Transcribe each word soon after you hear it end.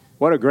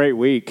What a great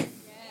week.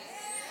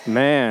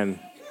 Man,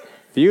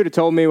 if you would have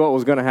told me what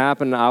was going to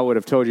happen, I would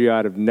have told you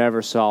I'd have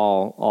never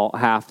saw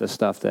half the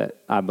stuff that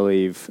I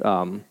believe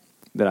that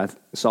I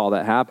saw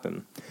that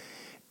happen.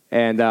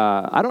 And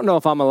I don't know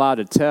if I'm allowed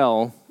to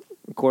tell,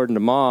 according to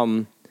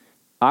Mom,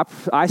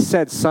 I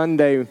said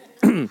Sunday,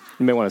 you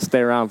may want to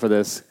stay around for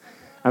this.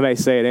 I may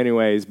say it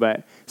anyways,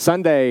 but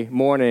Sunday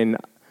morning,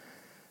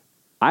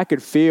 I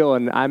could feel,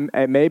 and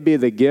it may be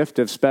the gift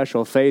of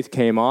special faith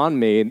came on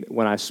me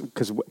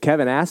because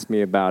Kevin asked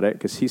me about it,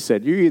 because he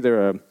said, you're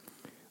either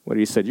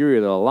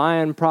a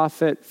lying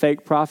prophet,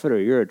 fake prophet, or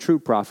you're a true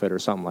prophet or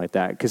something like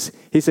that. Because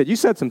he said, you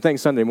said some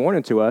things Sunday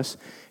morning to us.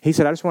 He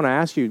said, I just want to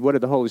ask you, what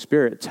did the Holy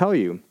Spirit tell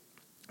you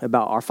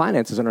about our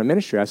finances and our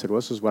ministry? I said, well,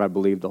 this is what I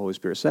believe the Holy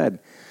Spirit said.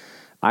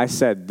 I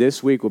said,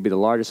 this week will be the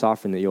largest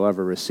offering that you'll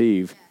ever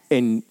receive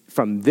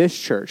from this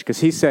church. Because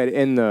he said,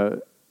 in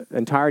the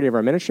entirety of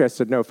our ministry, I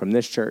said, no, from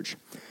this church.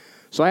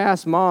 So I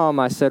asked Mom,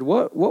 I said,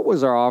 what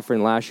was our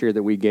offering last year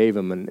that we gave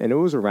him? And it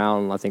was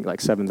around, I think, like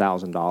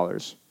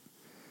 $7,000.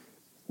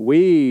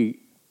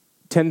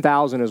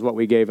 $10,000 is what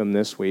we gave him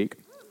this week.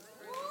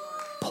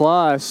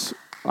 Plus,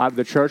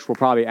 the church will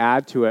probably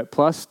add to it,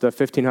 plus the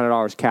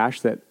 $1,500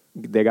 cash that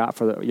they got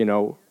for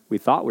we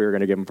thought we were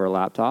going to give them for a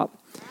laptop.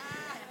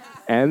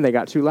 And they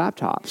got 2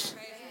 laptops.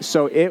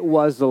 So it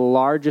was the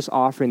largest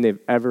offering they've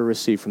ever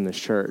received from this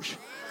church.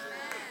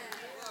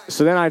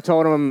 So then I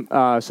told him,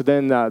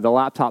 the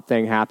laptop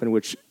thing happened,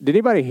 which, does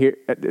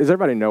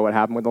everybody know what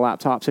happened with the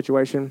laptop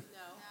situation?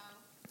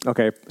 No.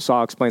 Okay, so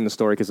I'll explain the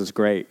story because it's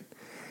great.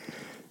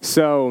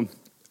 So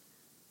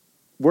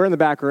we're in the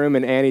back room,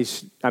 and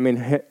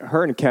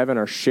her and Kevin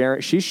are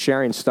sharing. She's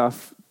sharing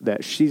stuff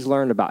that she's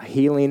learned about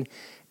healing.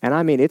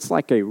 And it's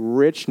like a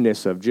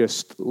richness of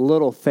just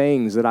little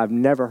things that I've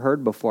never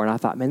heard before. And I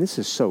thought, man, this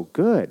is so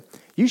good.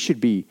 You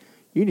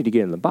need to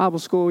get in the Bible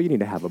school. You need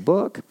to have a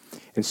book.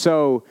 And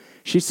so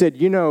she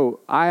said,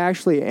 I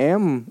actually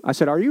am. I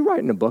said, are you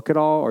writing a book at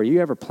all? Or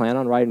you ever plan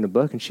on writing a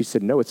book? And she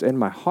said, no, it's in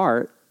my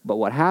heart. But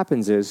what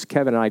happens is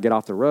Kevin and I get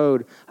off the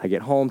road. I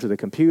get home to the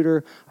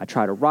computer. I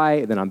try to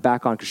write, and then I'm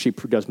back on because she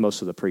does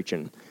most of the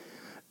preaching.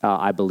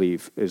 I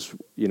believe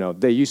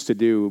they used to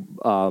do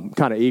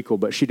kind of equal,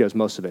 but she does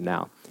most of it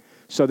now.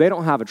 So they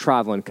don't have a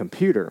traveling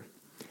computer.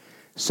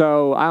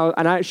 So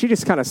she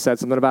just kind of said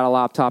something about a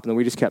laptop, and then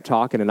we just kept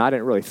talking, and I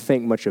didn't really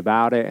think much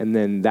about it. And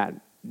then that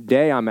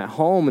day I'm at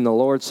home, and the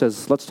Lord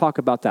says, let's talk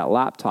about that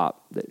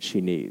laptop that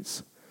she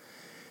needs.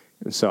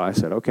 And so I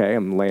said, okay.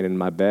 I'm laying in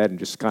my bed and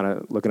just kind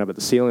of looking up at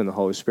the ceiling. The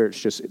Holy Spirit's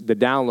just, the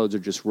downloads are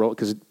just rolling,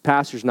 because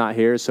Pastor's not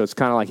here, so it's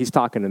kind of like he's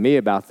talking to me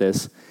about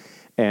this.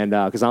 And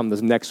because I'm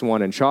the next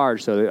one in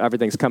charge, so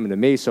everything's coming to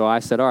me. So I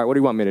said, all right, what do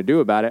you want me to do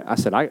about it? I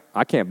said,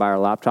 I can't buy our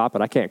laptop,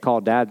 and I can't call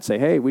Dad and say,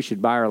 hey, we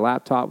should buy our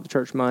laptop with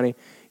church money.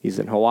 He's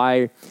in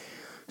Hawaii.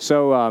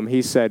 So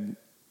he said,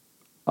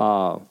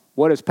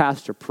 what does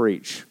Pastor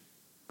preach?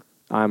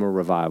 I'm a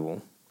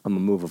revival. I'm a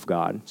move of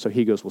God. So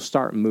he goes, well,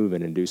 start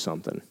moving and do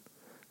something.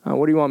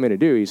 What do you want me to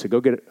do? He said,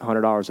 go get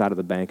 $100 out of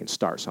the bank and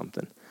start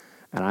something.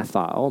 And I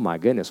thought, oh, my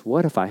goodness,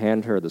 what if I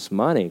hand her this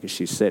money because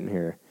she's sitting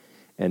here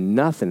and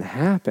nothing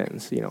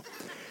happens,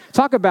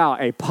 Talk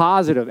about a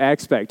positive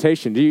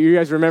expectation. Do you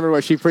guys remember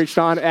what she preached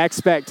on?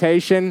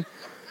 Expectation.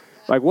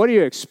 Like, what are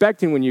you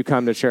expecting when you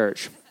come to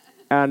church?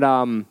 And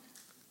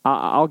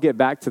I'll get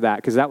back to that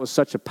because that was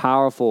such a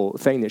powerful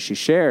thing that she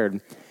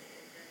shared.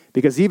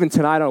 Because even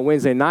tonight on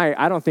Wednesday night,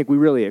 I don't think we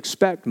really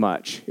expect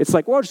much. It's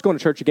like, well, we're just going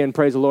to church again,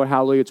 praise the Lord,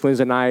 hallelujah, it's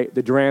Wednesday night,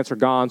 the Durants are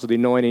gone, so the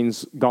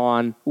anointing's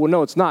gone. Well,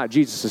 no, it's not.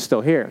 Jesus is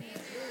still here.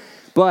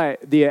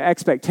 But the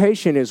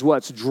expectation is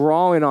what's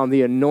drawing on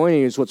the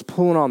anointing, is what's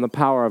pulling on the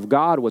power of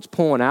God, what's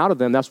pulling out of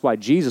them. That's why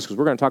Jesus, because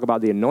we're going to talk about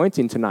the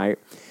anointing tonight,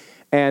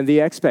 and the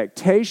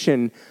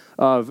expectation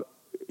of,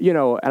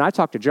 and I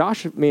talked to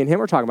Josh, me and him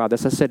were talking about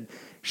this. I said,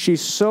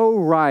 she's so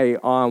right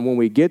on when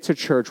we get to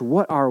church,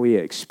 what are we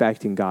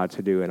expecting God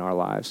to do in our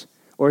lives?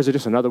 Or is it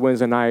just another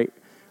Wednesday night?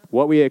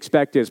 What we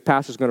expect is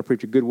Pastor's going to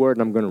preach a good word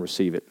and I'm going to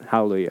receive it.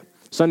 Hallelujah.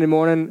 Sunday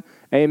morning,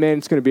 amen,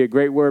 it's going to be a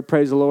great word,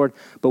 praise the Lord.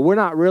 But we're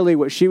not really,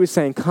 what she was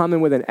saying,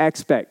 coming with an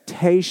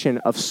expectation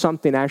of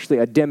something, actually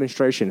a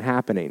demonstration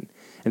happening.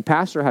 And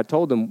Pastor had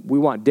told them, we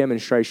want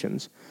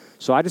demonstrations.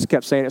 So I just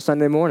kept saying it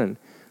Sunday morning.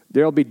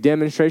 There'll be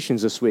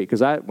demonstrations this week.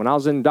 Because when I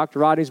was in Dr.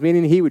 Rodney's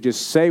meeting, he would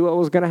just say what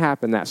was going to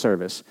happen in that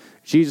service.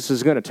 Jesus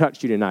is going to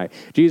touch you tonight.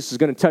 Jesus is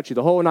going to touch you.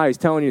 The whole night he's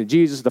telling you,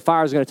 Jesus, the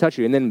fire is going to touch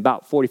you. And then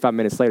about 45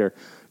 minutes later,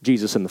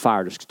 Jesus and the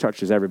fire just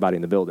touches everybody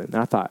in the building. And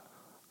I thought,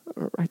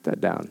 write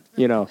that down.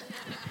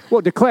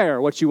 Well,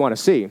 declare what you want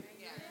to see.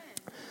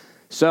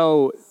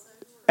 So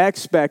I'm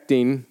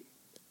expecting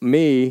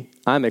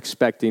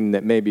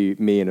that maybe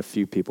me and a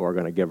few people are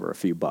going to give her a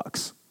few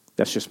bucks.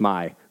 That's just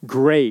my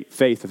great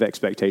faith of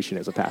expectation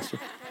as a pastor.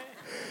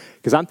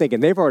 Because I'm thinking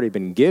they've already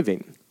been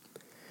giving.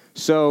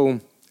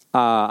 So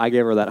I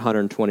gave her that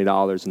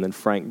 $120, and then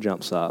Frank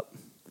jumps up.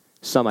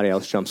 Somebody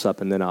else jumps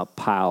up, and then a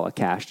pile of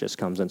cash just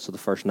comes in. So the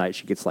first night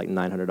she gets like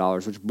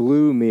 $900, which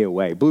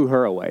blew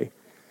her away.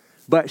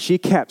 But she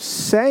kept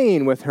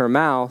saying with her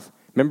mouth,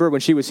 remember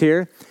when she was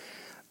here,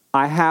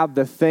 I have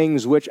the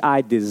things which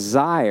I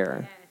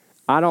desire.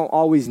 I don't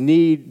always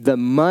need the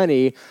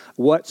money.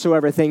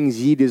 Whatsoever things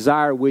ye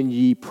desire when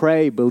ye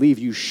pray, believe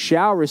you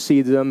shall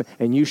receive them,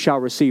 and you shall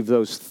receive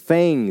those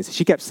things.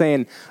 She kept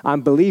saying,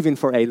 I'm believing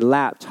for a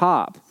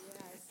laptop.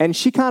 And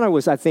she kind of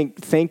was, I think,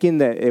 thinking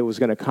that it was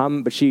going to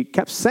come, but she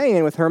kept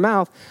saying with her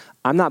mouth,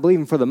 I'm not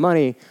believing for the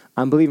money,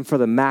 I'm believing for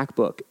the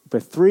MacBook.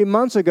 But 3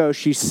 months ago,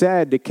 she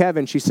said to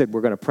Kevin, she said,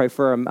 we're going to pray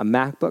for a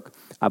MacBook.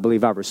 I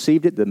believe I've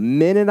received it. The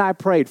minute I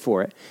prayed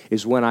for it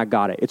is when I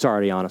got it. It's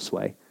already on its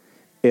way.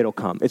 It'll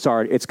come.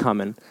 It's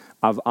coming.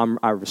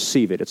 I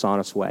receive it. It's on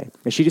its way.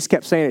 And she just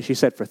kept saying it. She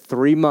said for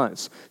 3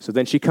 months. So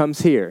then she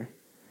comes here.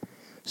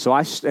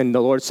 And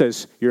the Lord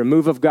says, you're a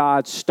move of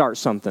God, start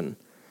something.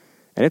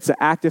 And it's an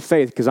act of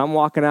faith because I'm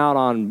walking out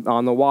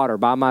on the water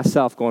by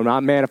myself going,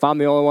 man, if I'm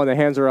the only one that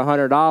hands her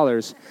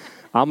 $100,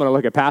 I'm going to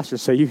look at Pastor and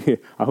say,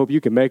 I hope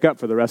you can make up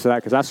for the rest of that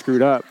because I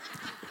screwed up.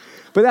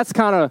 But that's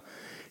kind of,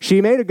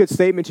 she made a good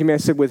statement to me. I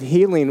said, with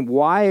healing,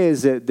 why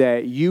is it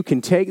that you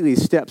can take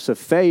these steps of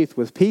faith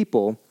with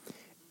people,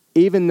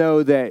 even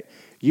though that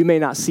you may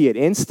not see it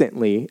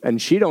instantly,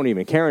 and she don't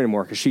even care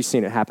anymore because she's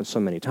seen it happen so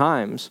many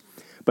times.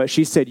 But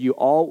she said,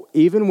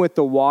 even with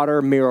the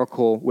water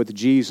miracle with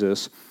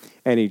Jesus,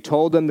 and he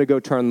told them to go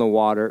take the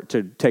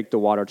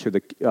water to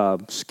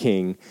the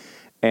king,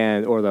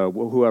 or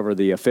whoever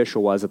the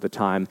official was at the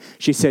time.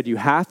 She said, you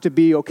have to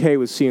be okay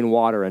with seeing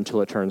water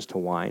until it turns to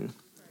wine.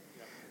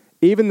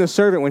 Even the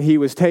servant, when he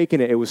was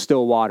taking it, it was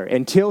still water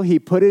until he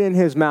put it in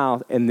his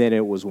mouth, and then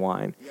it was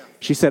wine.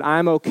 She said,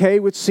 I'm okay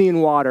with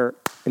seeing water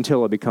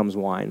until it becomes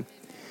wine.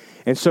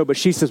 And so, but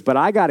she says, but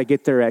I got to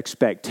get their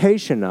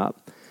expectation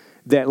up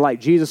that,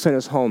 like Jesus in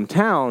his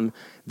hometown,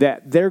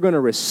 that they're going to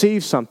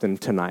receive something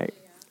tonight.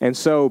 And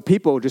so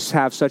people just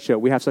have such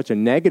a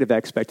negative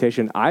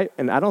expectation. I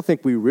don't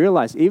think we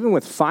realize, even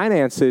with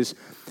finances,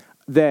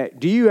 that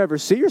do you ever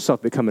see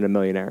yourself becoming a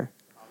millionaire?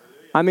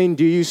 I mean,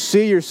 do you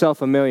see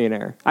yourself a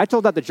millionaire? I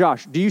told that to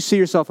Josh. Do you see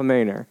yourself a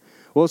millionaire?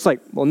 Well, it's like,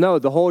 well, no,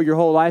 your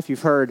whole life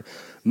you've heard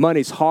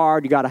money's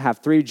hard. You got to have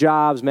 3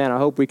 jobs. Man, I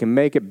hope we can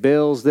make it,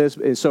 bills, this.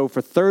 And so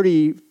for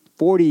 30,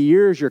 40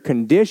 years, you're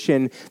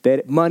conditioned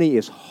that money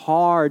is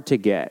hard to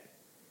get.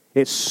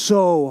 It's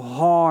so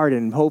hard,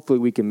 and hopefully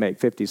we can make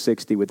 50,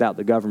 60 without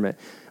the government,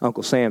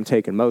 Uncle Sam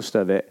taking most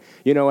of it.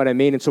 You know what I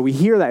mean? And so we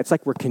hear that. It's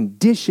like we're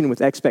conditioned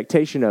with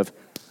expectation of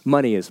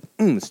money is,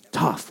 it's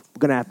tough.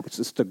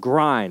 It's the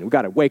grind. We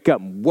got to wake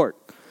up and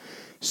work.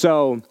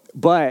 So,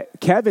 but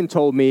Kevin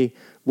told me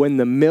when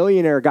the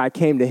millionaire guy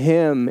came to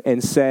him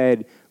and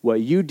said,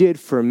 what you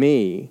did for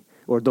me,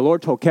 or the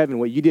Lord told Kevin,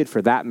 what you did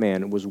for that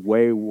man was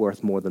way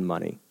worth more than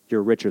money.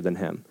 You're richer than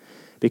him.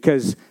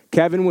 Because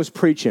Kevin was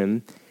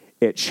preaching.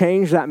 It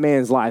changed that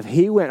man's life.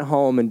 He went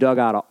home and dug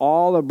out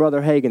all of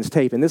Brother Hagin's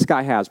tape. And this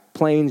guy has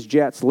planes,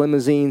 jets,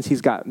 limousines. He's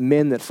got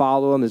men that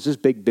follow him. There's this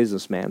big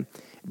businessman.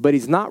 But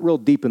he's not real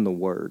deep in the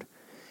word.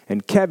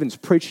 And Kevin's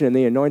preaching, and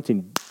the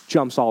anointing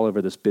jumps all over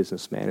this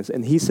businessman.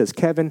 And he says,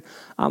 Kevin,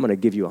 I'm going to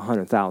give you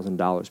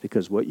 $100,000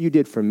 because what you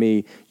did for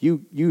me,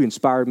 you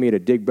inspired me to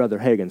dig Brother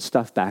Hagin's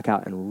stuff back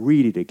out and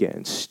read it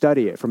again,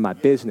 study it for my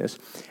business.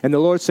 And the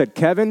Lord said,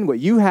 Kevin, what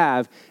you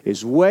have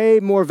is way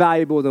more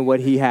valuable than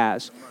what he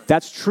has.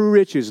 That's true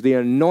riches. The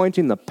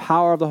anointing, the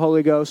power of the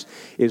Holy Ghost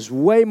is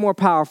way more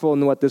powerful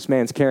than what this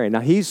man's carrying. Now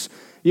he's,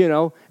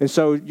 and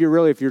so you're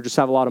really, if you just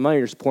have a lot of money,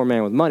 you're just a poor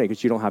man with money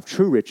because you don't have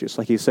true riches,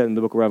 like he said in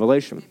the book of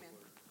Revelation.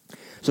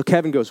 So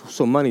Kevin goes,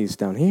 so money's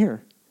down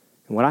here,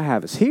 and what I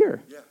have is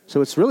here. Yeah.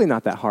 So it's really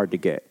not that hard to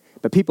get.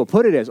 But people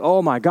put it as,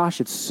 oh my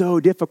gosh, it's so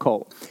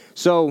difficult.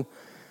 So,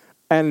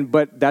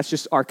 but that's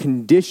just our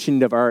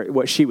condition of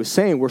what she was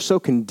saying. We're so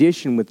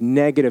conditioned with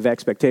negative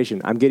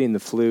expectation. I'm getting the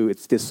flu.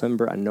 It's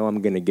December. I know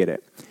I'm going to get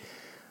it.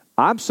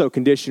 I'm so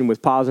conditioned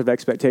with positive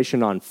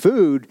expectation on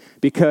food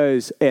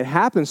because it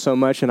happens so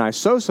much, and I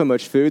sow so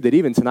much food that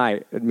even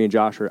tonight, me and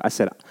Josh, I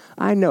said,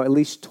 I know at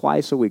least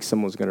twice a week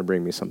someone's going to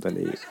bring me something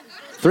to eat.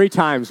 3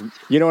 times,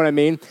 you know what I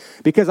mean?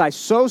 Because I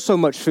sow so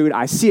much food,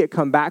 I see it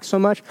come back so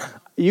much,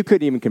 you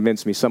couldn't even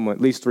convince me someone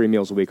at least 3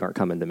 meals a week aren't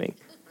coming to me.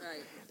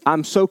 Right.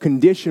 I'm so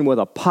conditioned with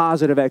a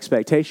positive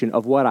expectation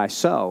of what I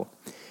sow.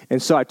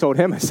 And so I told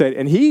him, I said,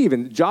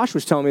 and Josh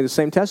was telling me the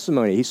same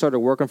testimony. He started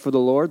working for the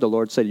Lord. The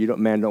Lord said,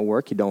 man, don't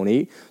work, you don't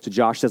eat. So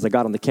Josh says, I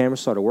got on the camera,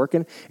 started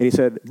working. And he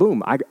said,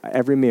 boom,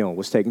 every meal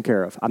was taken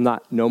care of.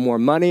 No more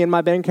money in my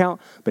bank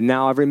account, but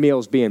now every meal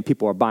is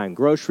people are buying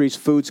groceries,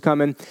 food's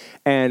coming.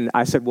 And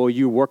I said, well,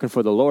 you working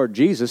for the Lord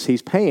Jesus,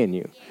 he's paying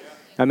you.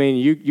 I mean,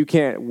 you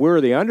can't,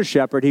 we're the under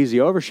shepherd, he's the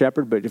over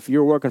shepherd, but if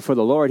you're working for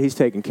the Lord, he's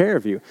taking care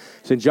of you.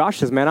 So Josh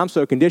says, man, I'm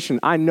so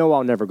conditioned, I know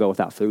I'll never go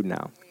without food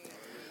now.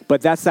 But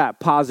that's that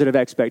positive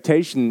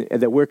expectation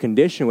that we're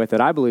conditioned with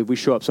that I believe we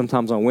show up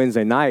sometimes on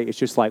Wednesday night. It's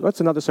just like,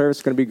 what's another service?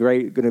 It's going to be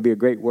great. Going to be a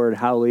great word.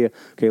 Hallelujah.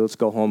 Okay, let's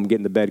go home and get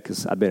in the bed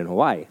because I've been in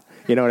Hawaii.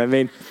 You know what I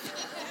mean?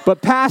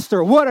 But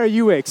Pastor, what are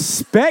you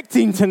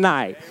expecting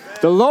tonight? Amen.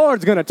 The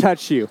Lord's going to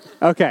touch you.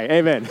 Okay,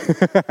 amen.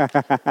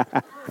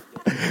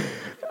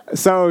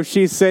 So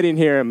she's sitting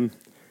here.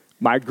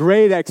 My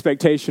great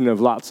expectation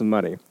of lots of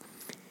money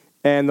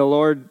And the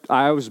Lord,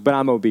 but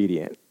I'm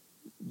obedient.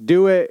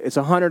 Do it. It's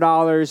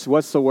 $100.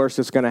 What's the worst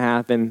that's going to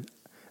happen?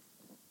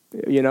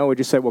 You know, we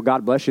just say, well,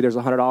 God bless you. There's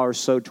 $100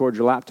 sewed towards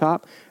your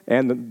laptop,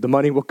 and the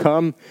money will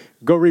come.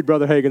 Go read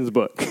Brother Hagin's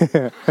book.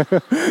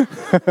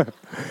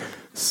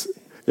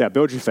 Yeah,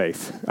 build your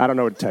faith. I don't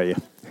know what to tell you.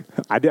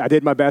 I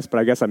did my best, but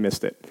I guess I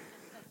missed it.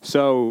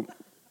 So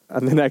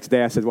the next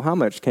day I said, well, how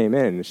much came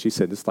in? And she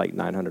said, it's like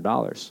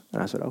 $900.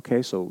 And I said,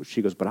 okay. So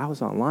she goes, but I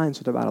was online, so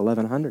it's about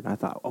 $1,100. And I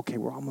thought, okay,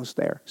 we're almost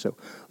there. So,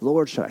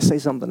 Lord, should I say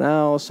something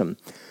else? And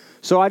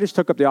so I just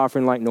took up the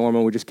offering like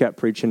normal. We just kept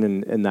preaching.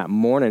 And that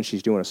morning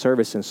she's doing a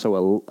service. And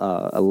so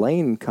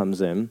Elaine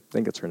comes in. I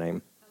think it's her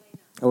name.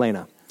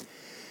 Elena.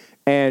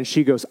 And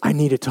she goes, I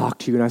need to talk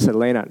to you. And I said,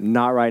 Elena,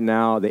 not right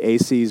now. The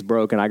AC's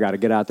broken. I got to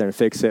get out there and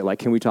fix it. Like,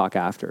 can we talk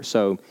after?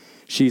 So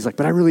she's like,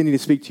 but I really need to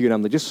speak to you. And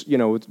I'm like, just, you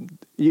know,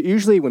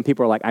 usually when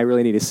people are like, I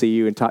really need to see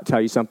you and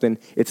tell you something,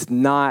 it's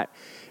not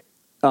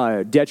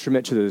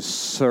detriment to the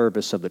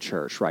service of the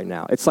church right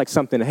now. It's like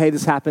something, hey,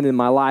 this happened in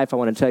my life. I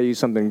want to tell you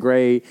something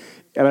great.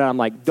 But I'm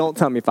like, don't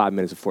tell me 5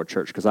 minutes before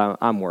church because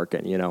I'm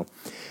working, you know.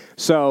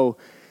 So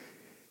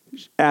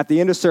at the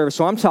end of service,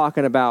 so I'm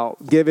talking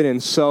about giving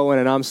and sowing,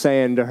 and I'm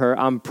saying to her,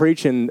 I'm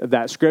preaching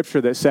that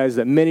scripture that says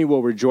that many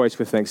will rejoice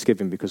with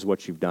thanksgiving because of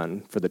what you've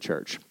done for the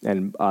church,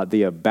 and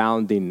the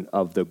abounding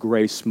of the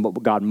grace,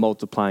 God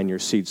multiplying your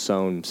seed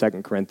sown, 2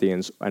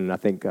 Corinthians, and I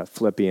think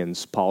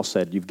Philippians, Paul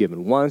said, you've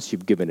given once,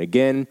 you've given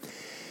again.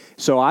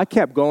 So I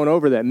kept going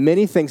over that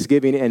many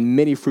thanksgiving and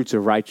many fruits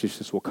of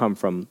righteousness will come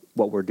from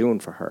what we're doing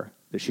for her.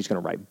 That she's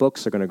going to write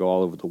books. They're going to go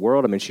all over the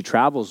world. I mean, she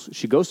travels.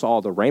 She goes to all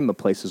the Rhema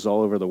places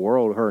all over the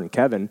world, her and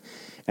Kevin.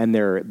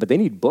 But they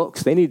need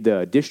books. They need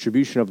the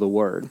distribution of the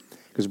word.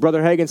 Because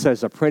Brother Hagin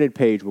says a printed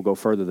page will go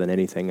further than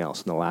anything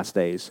else in the last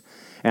days.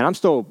 And I'm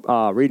still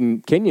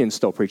reading, Kenyon's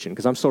still preaching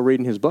because I'm still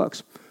reading his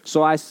books.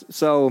 So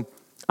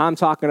I'm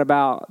talking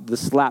about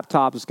this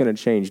laptop is going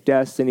to change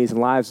destinies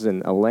and lives.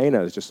 And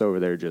Elena is just over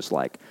there just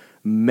like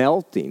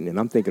melting. And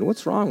I'm thinking,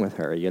 what's wrong with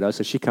her? You know,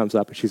 so she comes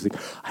up and she's like,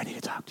 I need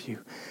to talk to you.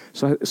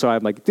 So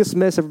I'm like,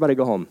 dismiss, everybody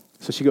go home.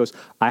 So she goes,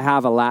 I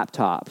have a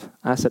laptop.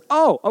 I said,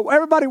 oh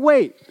everybody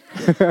wait.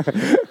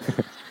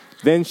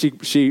 Then I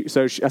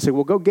said,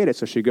 well, go get it.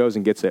 So she goes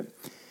and gets it.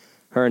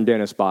 Her and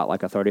Dennis bought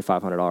like a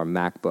 $3,500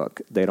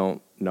 MacBook. They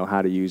don't know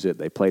how to use it.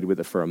 They played with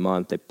it for a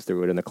month. They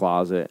threw it in the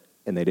closet,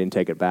 and they didn't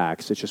take it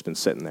back. So it's just been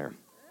sitting there.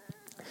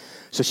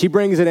 So she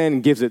brings it in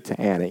and gives it to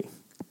Annie.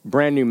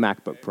 Brand new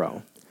MacBook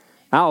Pro.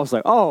 I was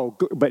like, oh,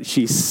 but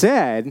she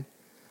said,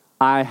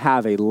 I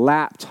have a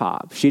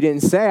laptop. She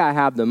didn't say I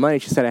have the money.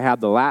 She said I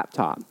have the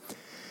laptop.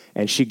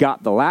 And she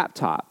got the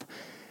laptop.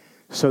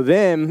 So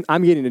then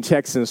I'm getting a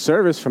text in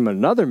service from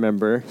another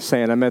member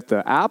saying I'm at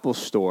the Apple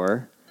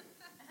store.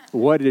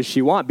 What does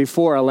she want?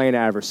 Before Elena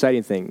ever said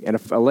anything. And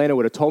if Elena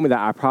would have told me that,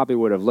 I probably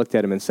would have looked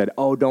at him and said,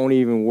 oh, don't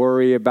even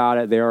worry about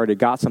it. They already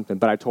got something.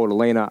 But I told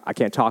Elena, I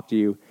can't talk to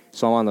you.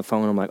 So I'm on the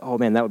phone. I'm like, oh,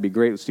 man, that would be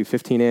great. Let's do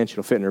 15-inch.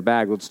 It'll fit in her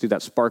bag. Let's do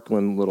that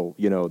sparkling little,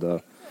 you know,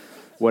 the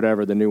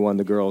whatever, the new one,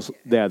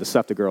 the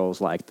stuff the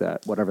girls like,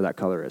 that whatever that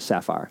color is,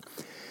 sapphire.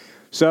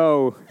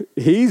 So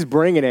he's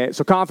bringing it.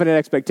 So confident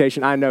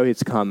expectation, I know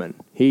it's coming.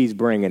 He's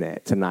bringing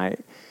it tonight.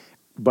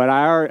 But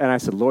I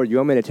said, Lord, you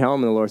want me to tell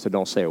him? And the Lord said,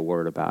 don't say a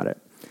word about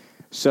it.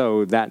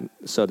 So then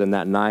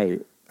that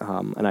night,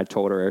 and I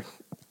told her,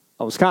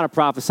 I was kind of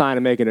prophesying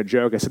and making a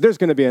joke. I said, there's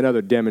going to be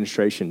another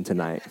demonstration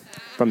tonight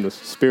from the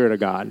Spirit of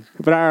God.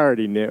 But I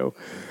already knew.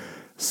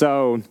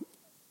 So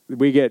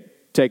we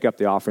take up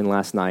the offering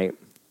last night.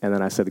 And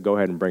then I said, go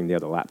ahead and bring the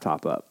other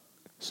laptop up.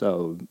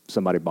 So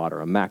somebody bought her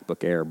a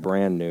MacBook Air,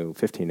 brand new,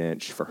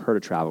 15-inch, for her to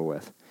travel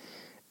with.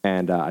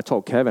 And I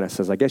told Kevin, I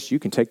says, I guess you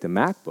can take the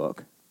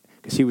MacBook.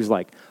 Because he was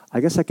like, I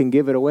guess I can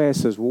give it away. I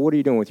says, well, what are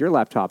you doing with your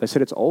laptop? I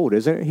said, it's old,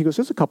 isn't it? He goes,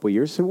 it's a couple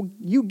years. I said, well,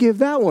 you give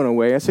that one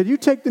away. I said, you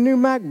take the new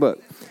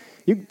MacBook.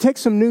 You take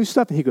some new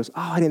stuff. And he goes,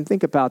 oh, I didn't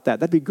think about that.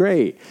 That'd be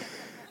great.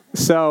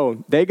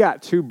 So they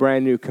got 2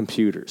 brand new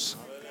computers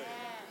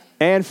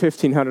and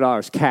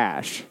 $1,500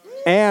 cash.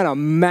 And a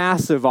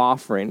massive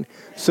offering.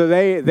 So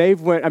they've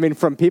went, I mean,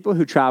 from people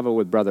who travel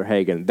with Brother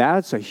Hagin,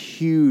 that's a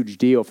huge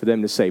deal for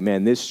them to say,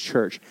 man, this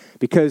church,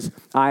 because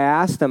I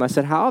asked them, I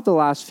said, how have the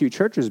last few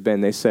churches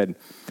been? They said,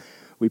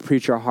 we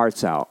preach our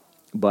hearts out,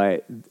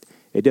 but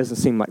it doesn't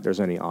seem like there's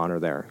any honor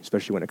there,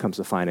 especially when it comes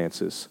to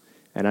finances.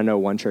 And I know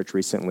one church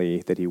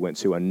recently that he went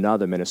to,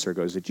 another minister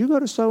goes, did you go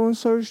to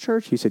so-and-so's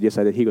church? He said, yes,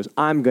 I did. He goes,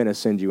 I'm going to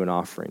send you an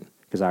offering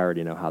because I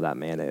already know how that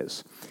man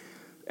is.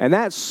 And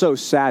that's so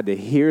sad to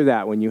hear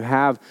that when you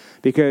have,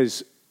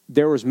 because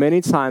there was many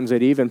times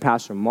that even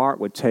Pastor Mark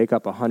would take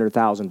up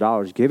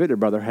 $100,000, give it to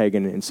Brother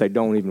Hagin and say,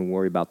 don't even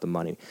worry about the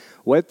money.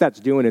 What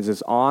that's doing is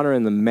it's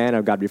honoring the man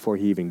of God before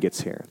he even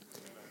gets here.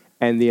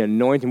 And the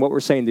anointing, what we're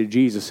saying to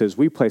Jesus is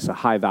we place a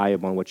high value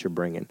on what you're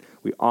bringing.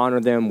 We honor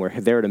them. We're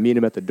there to meet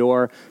him at the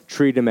door,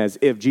 treat him as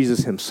if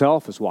Jesus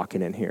himself is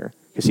walking in here.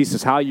 Because he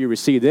says, how you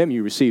receive them,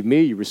 you receive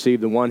me, you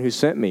receive the one who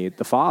sent me,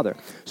 the Father.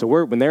 So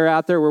when they're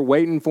out there, we're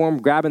waiting for them,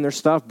 grabbing their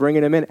stuff,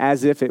 bringing them in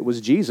as if it was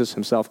Jesus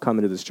himself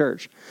coming to this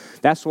church.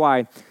 That's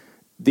why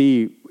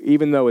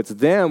even though it's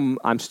them,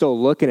 I'm still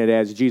looking at it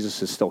as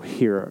Jesus is still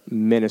here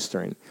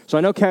ministering. So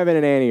I know Kevin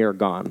and Annie are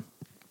gone,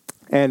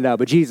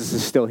 but Jesus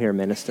is still here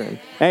ministering.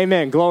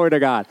 Amen. Glory to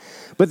God.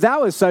 But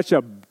that was such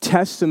a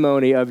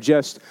testimony of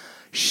just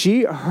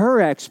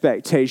her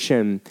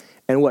expectation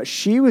and what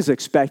she was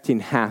expecting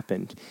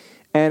happened.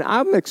 And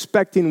I'm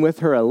expecting with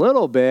her a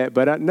little bit,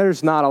 but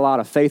there's not a lot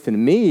of faith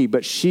in me.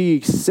 But she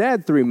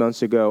said 3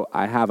 months ago,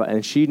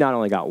 and she not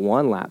only got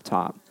one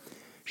laptop,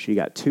 she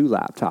got 2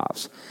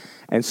 laptops.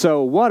 And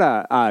so what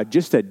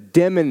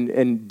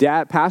and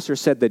Dad, Pastor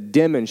said the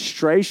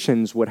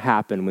demonstrations would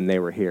happen when they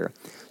were here.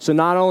 So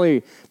not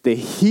only the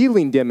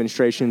healing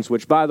demonstrations,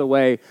 which by the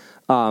way,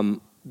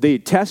 the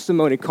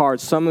testimony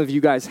cards, some of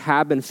you guys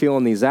have been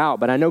filling these out,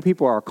 but I know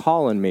people are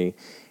calling me.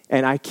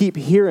 And I keep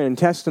hearing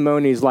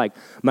testimonies like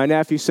my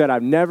nephew said,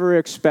 I've never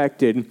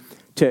expected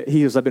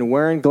he goes, I've been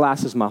wearing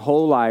glasses my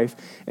whole life.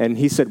 And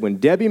he said, when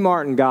Debbie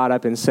Martin got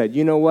up and said,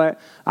 you know what,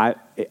 I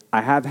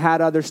have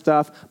had other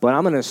stuff, but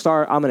I'm going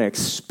to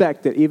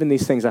expect that even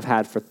these things I've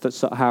had for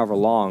however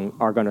long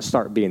are going to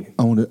start being.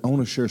 I want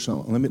to share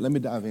something. Let me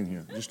dive in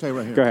here. Just stay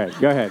right here.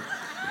 Go ahead.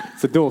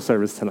 It's a dual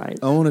service tonight.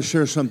 I want to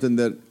share something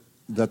that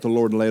the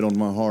Lord laid on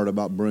my heart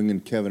about bringing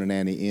Kevin and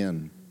Annie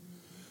in.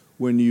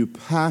 When you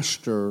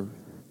pastor,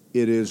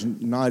 it is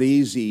not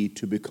easy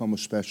to become a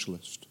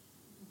specialist.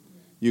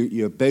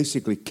 You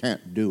basically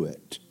can't do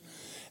it.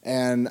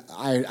 And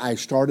I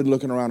started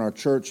looking around our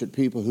church at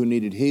people who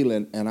needed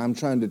healing, and I'm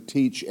trying to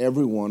teach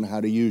everyone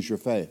how to use your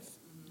faith.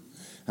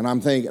 And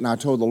I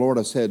told the Lord,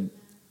 I said,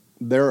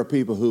 there are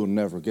people who will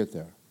never get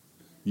there.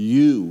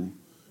 You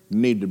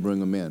need to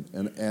bring them in.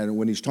 And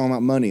when he's talking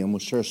about money, I'm going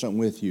to share something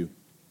with you.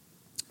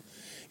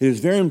 It is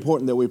very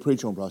important that we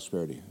preach on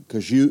prosperity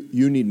because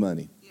you need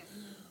money.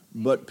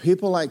 But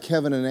people like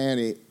Kevin and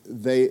Annie,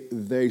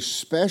 they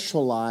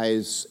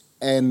specialize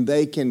and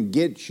they can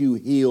get you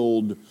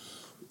healed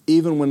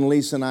even when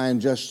Lisa and I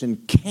and Justin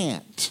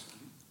can't.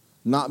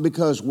 Not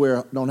because we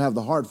don't have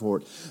the heart for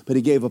it, but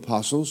he gave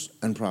apostles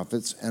and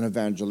prophets and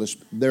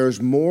evangelists.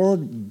 There's more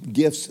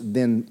gifts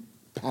than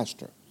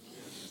pastor.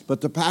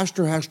 But the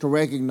pastor has to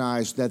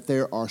recognize that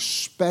there are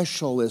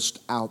specialists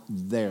out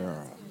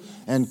there.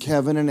 And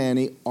Kevin and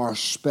Annie are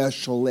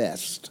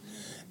specialists.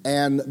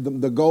 And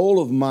the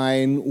goal of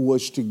mine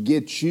was to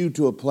get you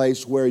to a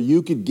place where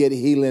you could get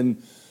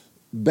healing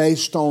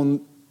based on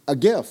a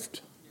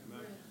gift.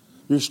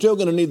 You're still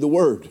going to need the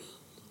word.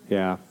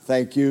 Yeah.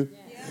 Thank you.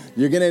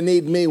 You're going to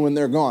need me when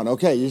they're gone.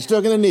 Okay, you're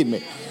still going to need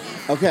me.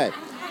 Okay.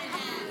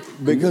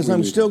 Because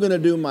I'm still going to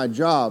do my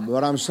job.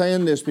 But I'm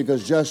saying this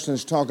because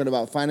Justin's talking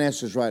about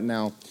finances right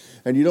now.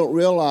 And you don't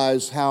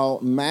realize how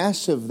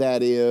massive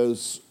that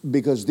is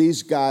because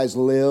these guys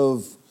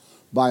live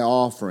by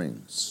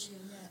offerings.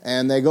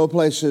 And they go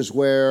places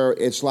where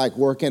it's like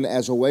working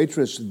as a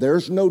waitress.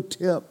 There's no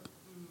tip.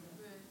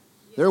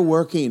 They're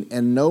working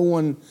and no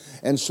one.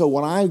 And so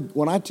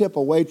when I tip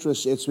a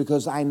waitress, it's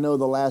because I know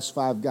the last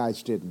 5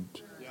 guys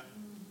didn't.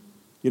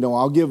 You know,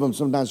 I'll give them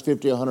sometimes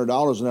 $50 or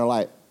 $100 and they're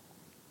like,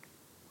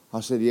 I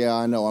said, yeah,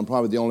 I know. I'm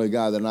probably the only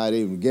guy that not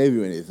even gave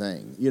you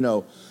anything, you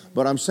know.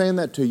 But I'm saying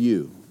that to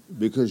you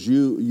because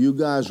you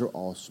guys are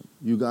awesome.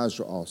 You guys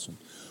are awesome.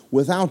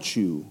 Without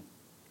you,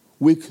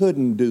 we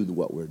couldn't do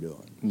what we're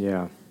doing.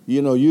 Yeah.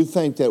 You know, you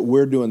think that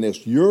we're doing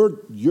this. You're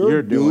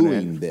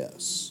doing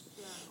this.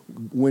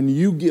 When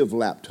you give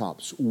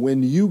laptops,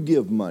 when you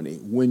give money,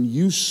 when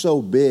you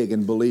sow big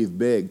and believe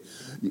big,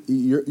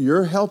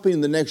 you're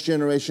helping the next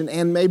generation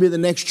and maybe the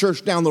next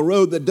church down the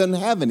road that doesn't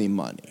have any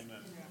money.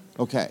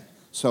 Okay,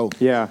 so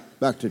yeah.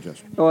 Back to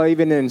Justin. Well,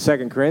 even in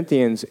 2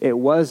 Corinthians, it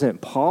wasn't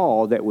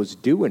Paul that was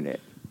doing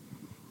it.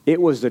 It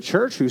was the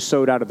church who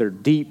sowed out of their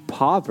deep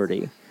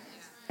poverty.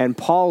 And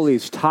Paul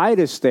leaves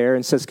Titus there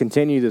and says,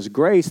 continue this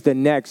grace. The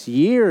next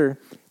year,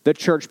 the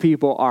church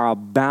people are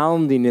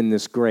abounding in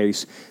this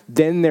grace.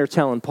 Then they're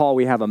telling Paul,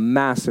 we have a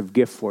massive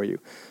gift for you.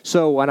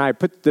 So when I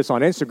put this on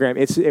Instagram,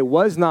 it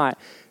was not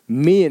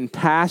me and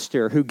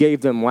Pastor who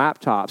gave them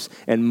laptops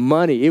and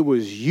money. It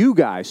was you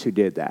guys who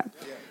did that.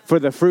 For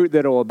the fruit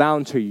that will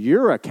abound to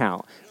your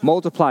account,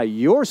 multiply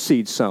your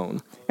seed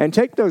sown. And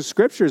take those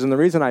scriptures, and the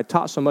reason I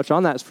taught so much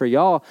on that is for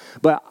y'all.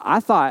 But I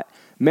thought,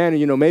 man,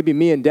 you know, maybe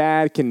me and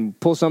Dad can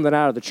pull something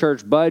out of the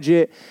church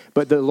budget.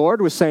 But the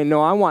Lord was saying,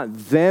 no, I want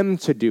them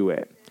to do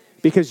it.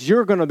 Because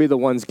you're going to be the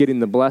ones getting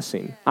the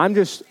blessing. I'm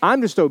just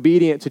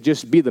obedient to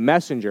just be the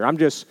messenger.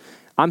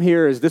 I'm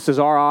here as this is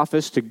our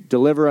office to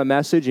deliver a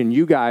message, and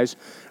you guys,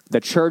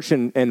 the church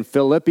in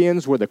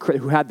Philippians,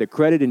 who had the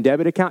credit and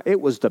debit account. It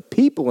was the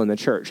people in the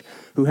church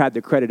who had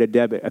the credit and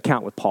debit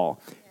account with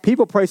Paul.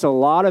 People place a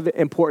lot of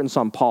importance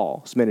on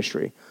Paul's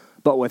ministry,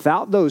 but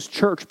without those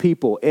church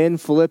people in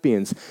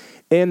Philippians,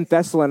 in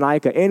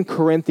Thessalonica, in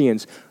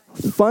Corinthians,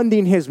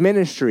 funding his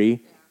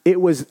ministry,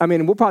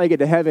 we'll probably get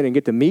to heaven and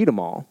get to meet them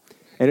all.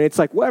 And it's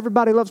like, well,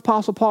 everybody loves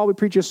Apostle Paul. We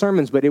preach his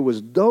sermons. But it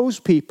was those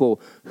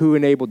people who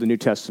enabled the New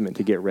Testament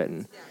to get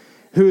written.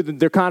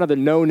 They're kind of the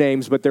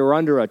no-names, but they're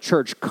under a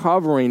church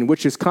covering,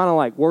 which is kind of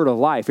like Word of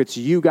Life. It's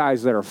you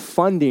guys that are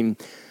funding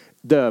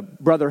the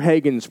Brother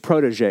Hagin's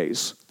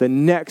proteges, the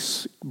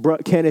next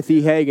Kenneth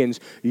E. Hagin's,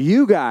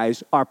 you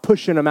guys are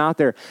pushing them out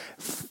there.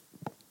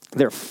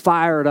 They're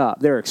fired up.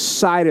 They're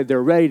excited.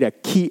 They're ready to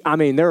keep.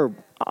 They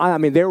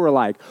were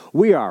like,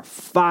 we are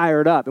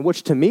fired up. And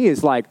which to me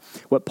is like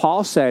what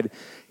Paul said.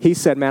 He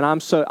said, man,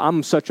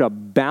 I'm such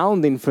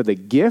abounding for the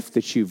gift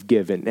that you've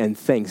given and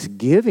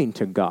thanksgiving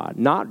to God,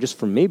 not just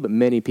for me, but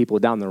many people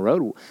down the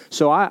road.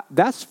 So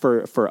that's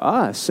for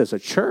us as a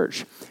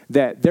church,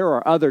 that there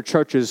are other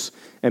churches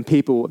and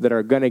people that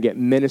are going to get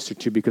ministered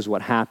to because of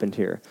what happened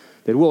here,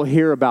 that we'll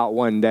hear about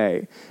one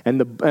day.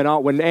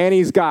 When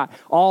Annie's got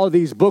all of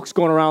these books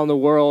going around the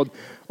world,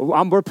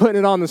 we're putting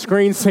it on the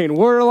screen saying,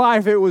 Word of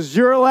Life, it was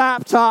your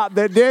laptop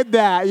that did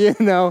that, you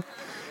know.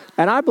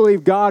 And I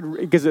believe God,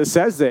 because it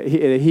says that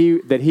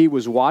he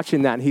was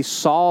watching that and he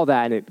saw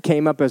that and it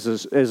came up as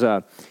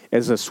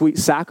a sweet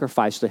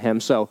sacrifice to him.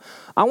 So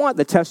I want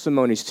the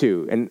testimonies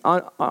too. And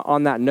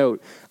on that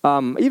note,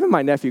 even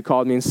my nephew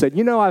called me and said,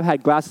 I've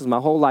had glasses my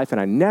whole life and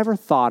I never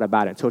thought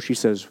about it until she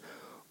says,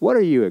 what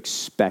are you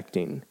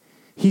expecting?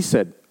 He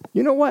said,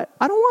 you know what?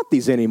 I don't want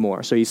these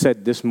anymore. So he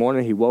said this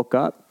morning he woke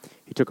up.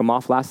 He took them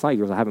off last night. He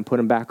goes, I haven't put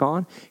them back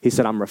on. He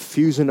said, I'm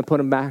refusing to put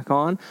them back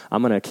on.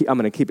 I'm gonna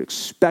keep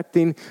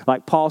expecting.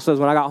 Like Paul says,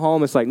 when I got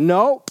home, it's like,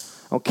 no,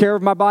 I don't care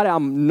of my body.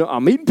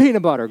 I'm eating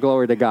peanut butter.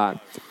 Glory to God.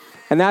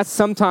 And that's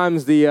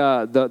sometimes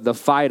the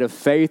fight of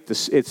faith.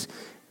 It's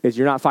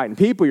you're not fighting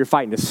people. You're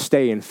fighting to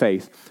stay in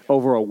faith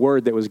over a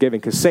word that was given.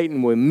 Because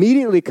Satan will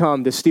immediately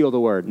come to steal the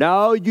word.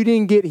 No, you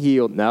didn't get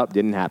healed. No, it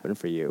didn't happen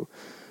for you.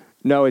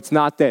 No, it's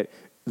not that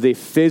the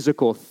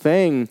physical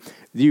thing,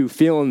 you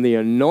feeling the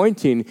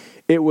anointing,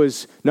 it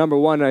was, number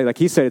one, like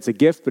he said, it's a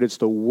gift, but it's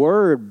the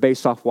word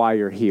based off why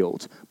you're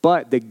healed.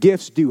 But the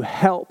gifts do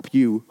help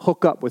you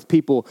hook up with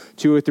people,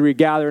 2 or 3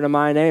 gathered in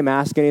my name,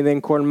 ask anything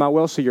according to my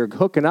will. So you're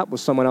hooking up with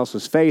someone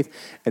else's faith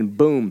and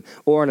boom,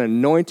 or an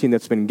anointing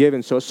that's been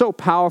given. So it's so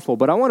powerful.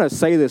 But I want to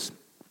say this.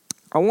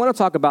 I want to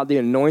talk about the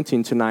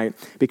anointing tonight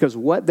because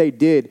what they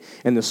did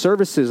in the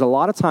services, a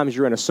lot of times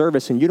you're in a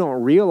service and you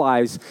don't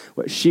realize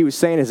what she was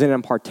saying is an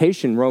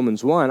impartation,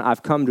 Romans 1,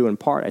 I've come to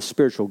impart a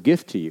spiritual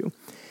gift to you.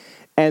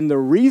 And the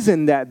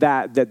reason that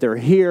they're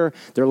here,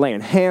 they're laying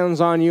hands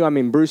on you. I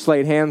mean, Bruce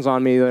laid hands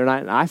on me the other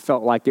night and I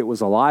felt like it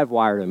was a live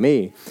wire to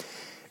me.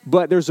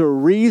 But there's a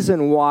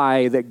reason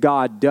why that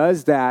God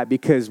does that,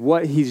 because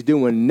what he's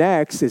doing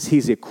next is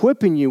he's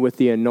equipping you with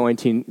the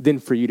anointing, then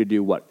for you to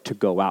do what? To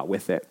go out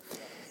with it.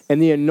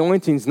 And the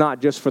anointing is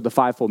not just for the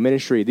fivefold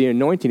ministry. The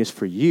anointing is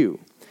for you.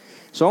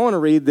 So I want to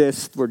read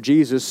this where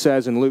Jesus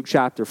says in Luke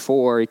chapter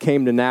 4, he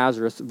came to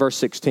Nazareth, verse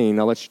 16.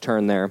 I'll let you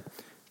turn there.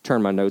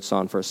 Turn my notes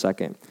on for a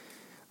second.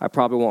 I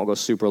probably won't go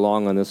super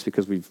long on this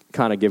because we've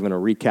kind of given a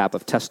recap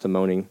of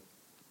testimony.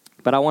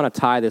 But I want to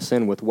tie this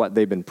in with what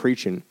they've been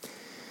preaching,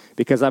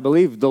 because I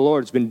believe the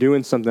Lord's been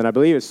doing something. I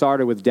believe it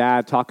started with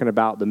Dad talking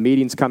about the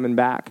meetings coming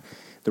back,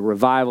 the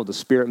revival, the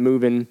Spirit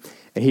moving.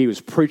 And he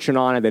was preaching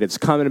on it, that it's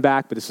coming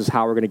back, but this is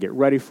how we're going to get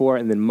ready for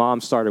it. And then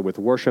Mom started with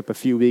worship a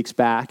few weeks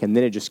back, and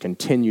then it just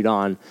continued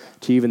on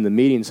to even the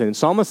meetings. And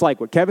it's almost like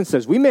what Kevin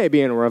says, we may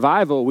be in a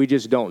revival, we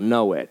just don't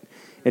know it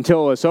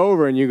until it's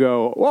over, and you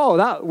go,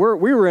 whoa,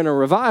 we were in a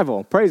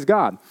revival. Praise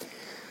God.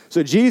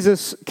 So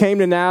Jesus came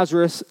to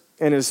Nazareth,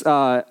 and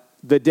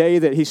the day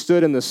that he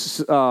stood in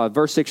the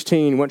verse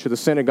 16, went to the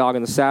synagogue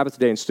on the Sabbath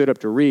day and stood up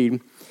to read.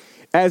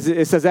 As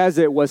it says, as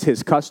it was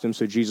his custom,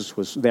 so Jesus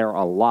was there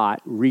a lot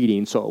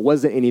reading, so it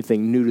wasn't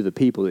anything new to the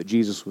people that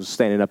Jesus was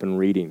standing up and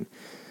reading.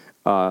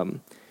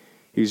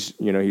 He's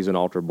an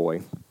altar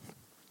boy.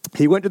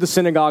 He went to the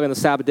synagogue on the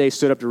Sabbath day,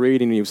 stood up to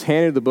read, and he was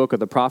handed the book of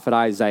the prophet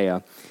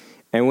Isaiah.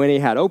 And when he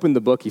had opened the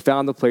book, he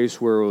found the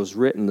place where it was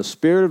written, "The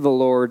Spirit of the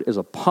Lord is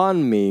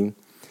upon me,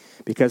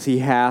 because he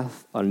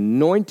hath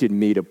anointed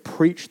me to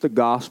preach the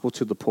gospel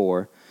to the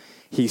poor.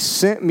 He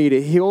sent me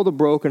to heal the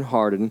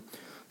brokenhearted,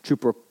 to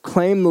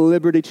proclaim the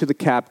liberty to the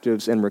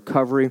captives and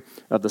recovery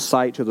of the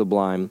sight to the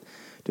blind,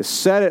 to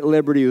set at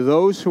liberty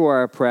those who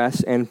are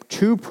oppressed, and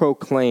to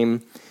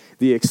proclaim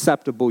the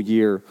acceptable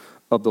year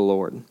of the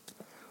Lord."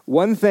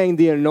 One thing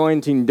the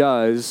anointing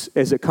does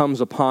is it comes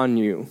upon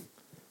you.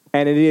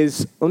 And it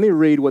is, let me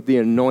read what the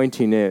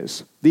anointing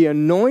is. The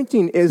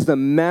anointing is the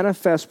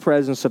manifest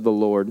presence of the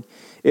Lord.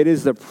 It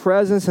is the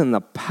presence and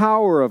the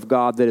power of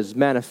God that is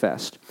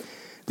manifest.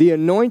 The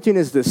anointing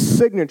is the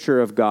signature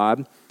of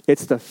God.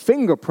 It's the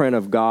fingerprint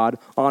of God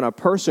on a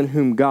person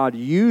whom God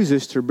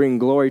uses to bring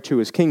glory to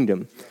his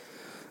kingdom.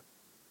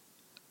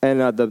 And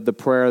the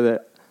prayer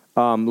that,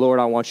 Lord,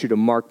 I want you to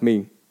mark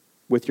me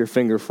with your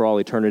finger for all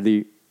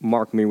eternity.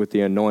 Mark me with the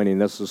anointing.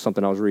 This is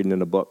something I was reading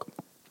in a book.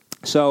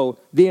 So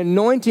the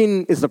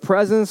anointing is the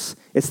presence.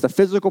 It's the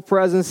physical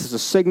presence. It's the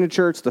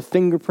signature. It's the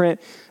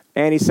fingerprint.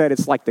 And he said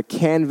it's like the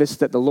canvas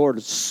that the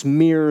Lord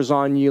smears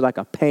on you like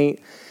a paint.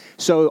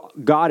 So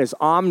God is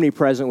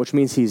omnipresent, which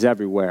means he's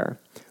everywhere.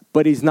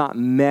 but he's not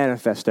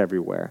manifest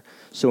everywhere.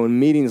 So in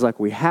meetings like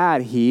we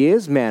had, he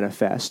is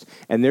manifest,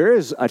 and there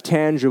is a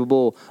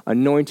tangible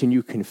anointing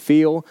you can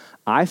feel.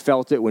 I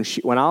felt it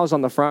when I was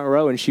on the front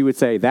row and she would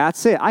say,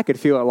 "That's it." I could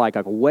feel it like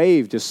a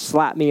wave just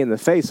slap me in the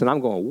face, and I'm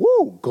going,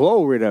 "Woo,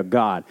 glory to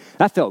God."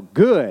 That felt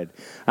good.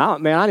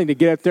 I need to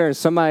get up there and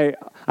somebody,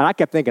 and I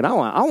kept thinking,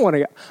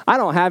 I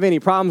don't have any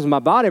problems in my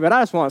body, but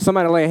I just want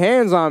somebody to lay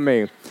hands on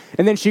me.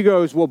 And then she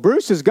goes, "Well,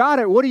 Bruce has got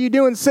it. What are you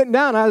doing sitting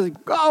down?" I was like,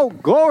 "Oh,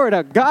 glory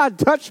to God,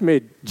 touch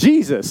me,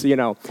 Jesus,"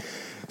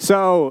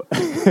 So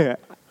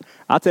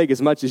I'll take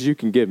as much as you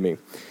can give me.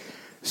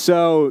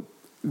 So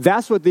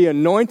that's what the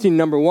anointing,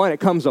 number one,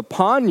 it comes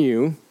upon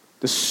you.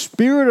 The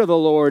Spirit of the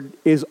Lord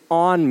is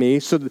on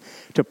me,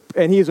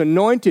 and he's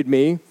anointed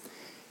me.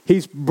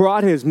 He's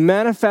brought his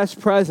manifest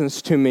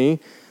presence to me.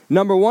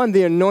 Number one,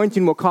 the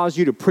anointing will cause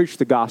you to preach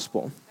the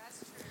gospel.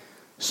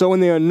 So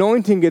when the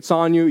anointing gets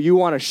on you, you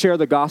want to share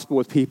the gospel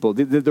with people.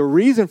 The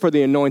reason for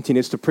the anointing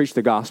is to preach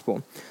the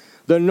gospel.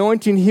 The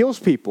anointing heals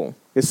people.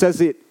 It says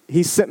that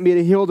he sent me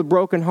to heal the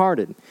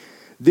brokenhearted.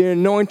 The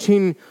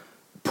anointing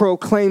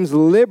proclaims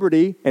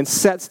liberty and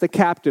sets the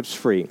captives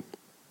free.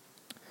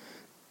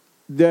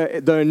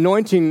 The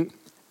anointing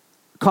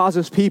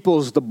causes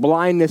the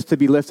blindness to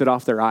be lifted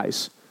off their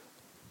eyes.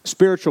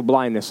 Spiritual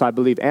blindness, I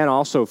believe, and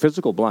also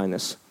physical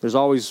blindness. There's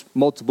always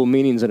multiple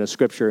meanings in a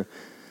scripture.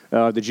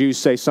 The Jews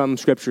say some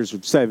scriptures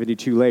are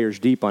 72 layers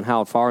deep on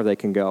how far they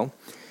can go.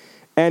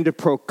 And to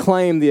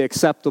proclaim the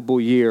acceptable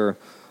year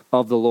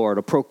of the Lord,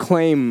 to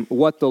proclaim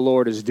what the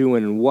Lord is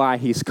doing and why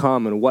he's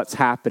come and what's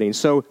happening.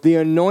 So the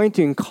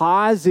anointing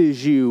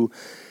causes you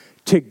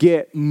to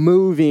get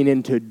moving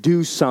and to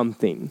do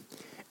something.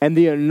 And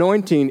the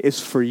anointing is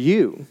for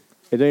you.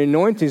 The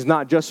anointing is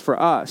not just for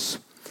us.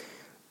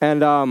 And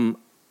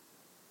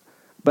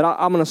but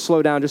I'm going to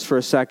slow down just for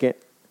a second.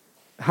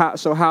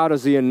 So how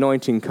does the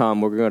anointing come?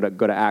 We're going to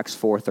go to Acts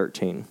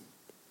 4:13.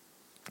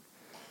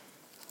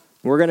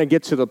 We're going to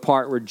get to the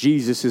part where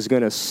Jesus is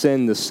going to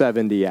send the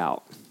 70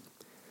 out.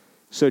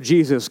 So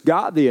Jesus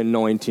got the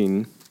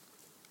anointing.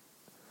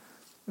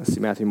 Let's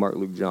see, Matthew, Mark,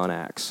 Luke, John,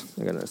 Acts.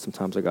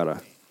 Sometimes I got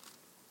to,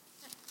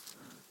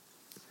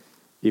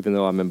 even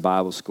though I'm in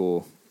Bible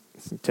school,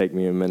 it's going to take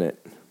me a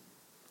minute.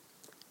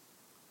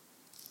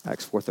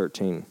 Acts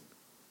 4:13.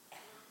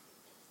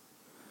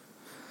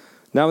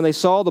 Now when they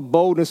saw the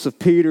boldness of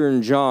Peter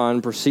and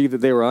John, perceived that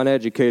they were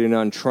uneducated and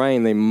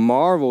untrained, they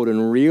marveled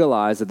and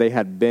realized that they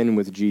had been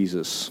with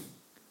Jesus.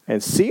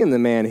 And seeing the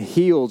man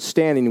healed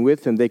standing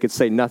with him, they could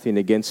say nothing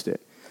against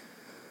it.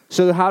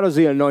 So how does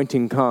the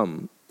anointing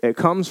come? It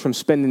comes from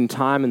spending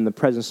time in the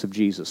presence of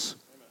Jesus.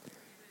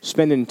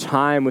 Spending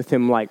time with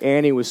him, like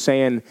Annie was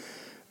saying.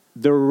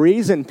 The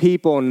reason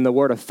people in the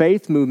Word of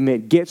Faith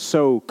movement get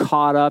so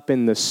caught up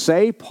in the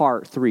say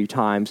part 3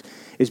 times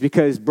is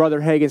because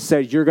Brother Hagin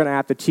said you're going to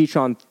have to teach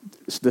on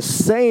the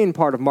saying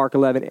part of Mark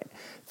 11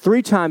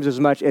 3 times as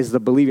much as the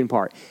believing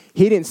part.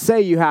 He didn't say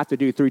you have to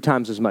do 3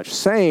 times as much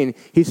saying.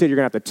 He said you're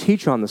going to have to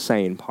teach on the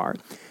saying part.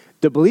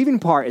 The believing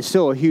part is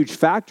still a huge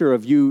factor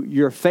of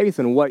your faith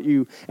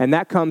and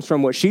that comes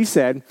from what she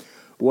said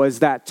was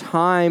that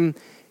time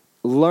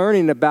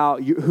learning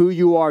about who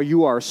you are.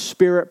 You are a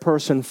spirit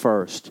person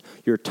first.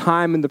 Your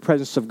time in the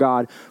presence of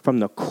God, from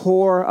the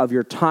core of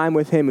your time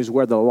with him is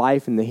where the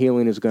life and the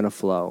healing is going to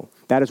flow.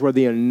 That is where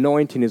the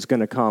anointing is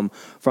going to come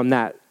from,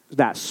 that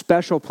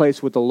special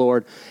place with the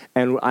Lord.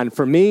 And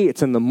for me,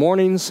 it's in the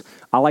mornings.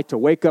 I like to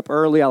wake up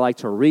early. I like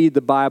to read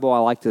the Bible. I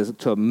like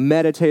to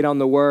meditate on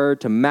the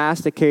Word, to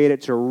masticate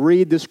it, to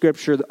read the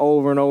Scripture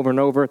over and over and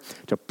over,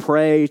 to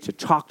pray, to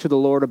talk to the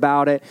Lord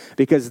about it,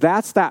 because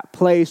that's that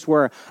place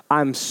where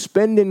I'm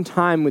spending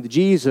time with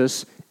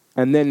Jesus.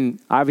 And then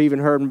I've even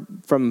heard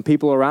from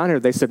people around here,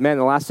 they said, "Man,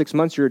 the last 6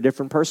 months, you're a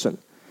different person."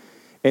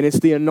 And it's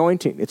the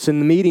anointing. It's in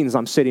the meetings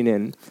I'm sitting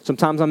in.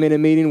 Sometimes I'm in a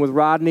meeting with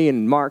Rodney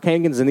and Mark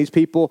Hankins and these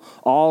people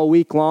all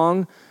week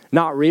long,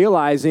 not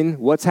realizing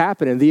what's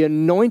happening. The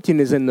anointing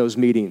is in those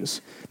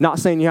meetings. Not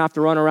saying you have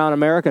to run around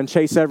America and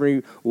chase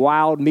every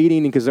wild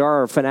meeting, because there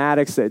are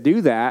fanatics that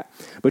do that,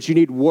 but you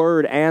need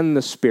Word and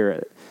the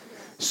Spirit.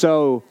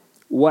 So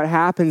what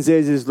happens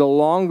is the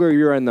longer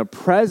you're in the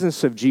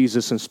presence of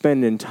Jesus and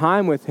spending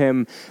time with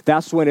him,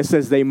 that's when it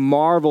says they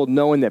marveled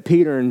knowing that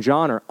Peter and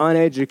John are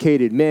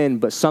uneducated men,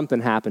 but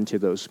something happened to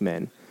those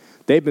men.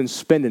 They've been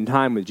spending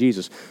time with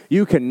Jesus.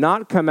 You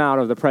cannot come out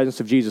of the presence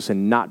of Jesus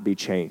and not be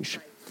changed.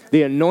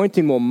 The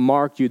anointing will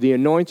mark you. The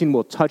anointing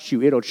will touch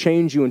you. It'll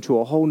change you into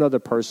a whole nother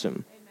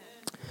person.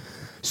 Amen.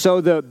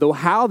 So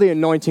how the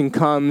anointing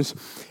comes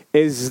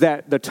is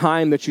that the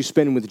time that you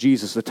spend with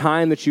Jesus, the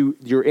time that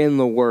you're in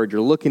the Word, you're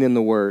looking in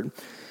the Word.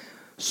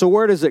 So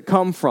where does it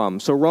come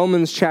from? So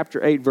Romans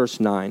chapter 8, verse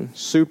 9,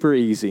 super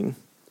easy.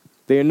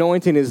 The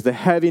anointing is the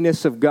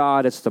heaviness of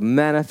God. It's the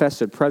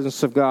manifested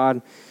presence of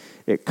God.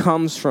 It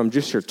comes from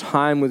just your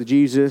time with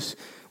Jesus.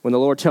 When the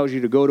Lord tells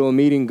you to go to a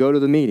meeting, go to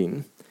the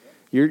meeting.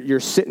 You're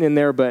sitting in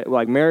there, but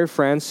like Mary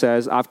Fran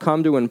says, I've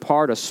come to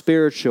impart a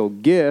spiritual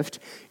gift.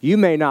 You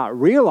may not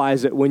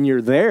realize it when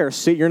you're there.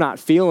 See, you're not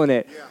feeling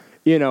it,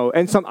 you know.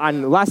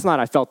 And last night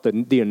I felt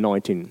the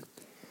anointing.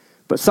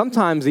 But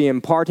sometimes the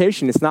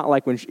impartation, it's not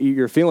like when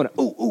you're feeling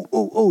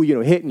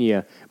it, hitting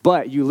you.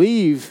 But you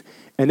leave,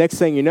 and next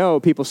thing you know,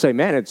 people say,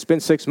 man, it's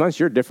been 6 months.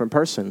 You're a different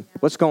person.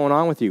 What's going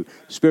on with you?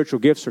 Spiritual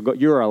gifts,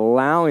 you're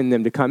allowing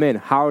them to come in.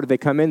 How do they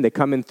come in? They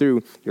come in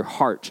through your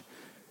heart.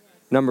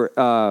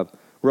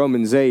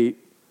 Romans 8,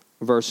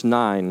 verse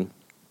 9.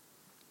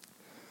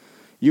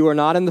 You are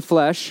not in the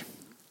flesh.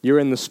 You're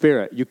in the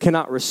Spirit. You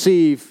cannot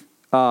receive...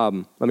 let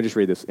me just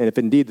read this. And if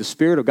indeed the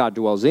Spirit of God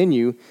dwells in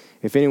you,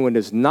 if anyone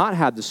does not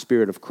have the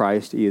Spirit of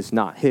Christ, he is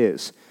not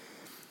his.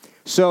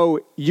 So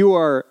you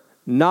are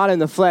not in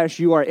the flesh,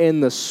 you are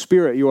in the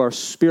Spirit. You are a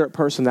spirit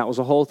person. That was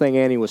the whole thing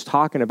Annie was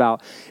talking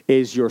about,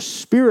 is your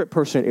spirit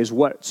person is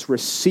what's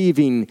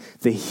receiving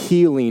the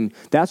healing.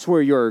 That's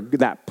where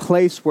that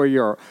place where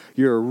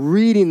you're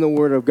reading the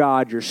Word of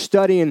God, you're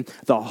studying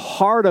the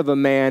heart of a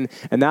man,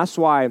 and that's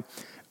why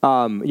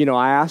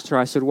I asked her,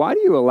 I said, why do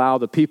you allow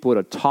the people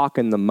to talk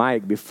in the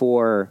mic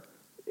before?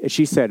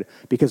 She said,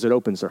 because it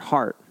opens their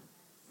heart.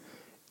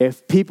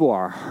 If people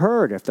are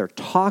heard, if they're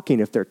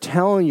talking, if they're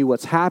telling you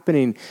what's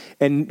happening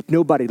and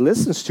nobody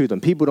listens to them,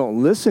 people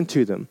don't listen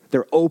to them,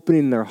 they're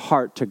opening their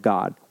heart to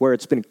God, where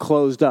it's been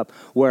closed up,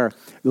 where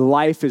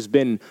life has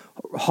been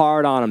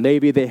hard on them.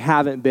 Maybe they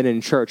haven't been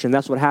in church, and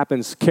that's what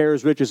happens.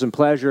 Cares, riches, and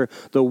pleasure,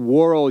 the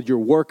world, you're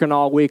working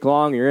all week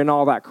long, you're in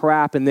all that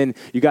crap, and then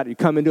you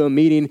come into a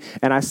meeting,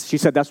 and she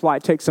said that's why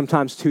it takes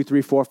sometimes 2,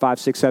 3, 4, 5,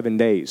 6, 7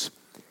 days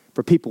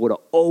for people to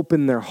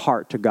open their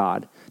heart to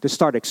God, to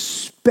start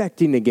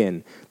expecting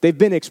again. They've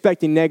been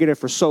expecting negative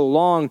for so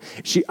long.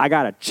 I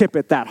got to chip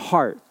at that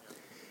heart.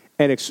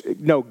 And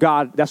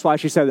God, that's why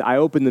she said, I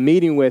opened the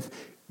meeting with,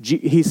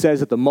 he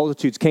says that the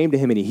multitudes came to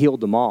him and he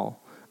healed them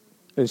all.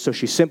 And so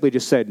she simply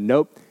just said,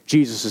 nope,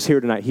 Jesus is here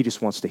tonight. He just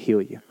wants to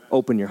heal you.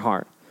 Open your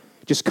heart.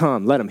 Just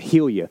come, let him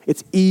heal you.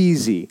 It's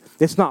easy.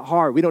 It's not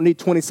hard. We don't need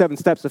 27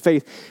 steps of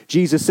faith.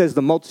 Jesus says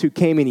the multitude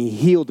came and he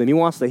healed them. He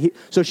wants to heal.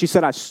 So she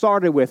said, I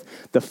started with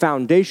the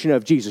foundation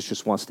of Jesus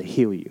just wants to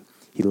heal you.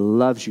 He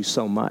loves you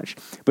so much.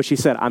 But she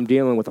said, I'm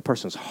dealing with a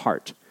person's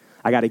heart.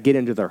 I got to get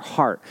into their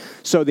heart.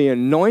 So the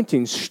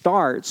anointing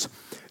starts,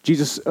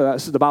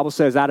 the Bible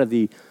says, out of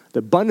the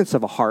abundance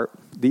of a heart,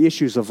 the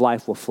issues of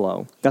life will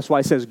flow. That's why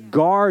it says,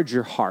 guard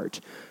your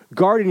heart.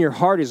 Guarding your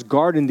heart is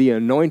guarding the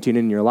anointing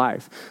in your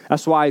life.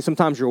 That's why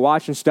sometimes you're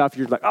watching stuff,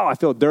 you're like, oh, I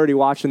feel dirty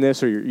watching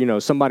this, or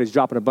somebody's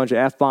dropping a bunch of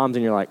F-bombs,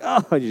 and you're like,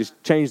 oh, you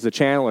just change the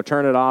channel or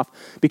turn it off,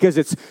 because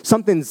it's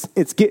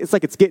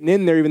like it's getting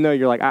in there, even though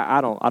you're like, I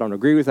don't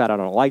agree with that, I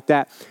don't like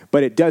that,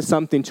 but it does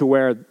something to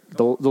where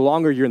the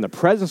longer you're in the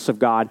presence of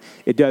God,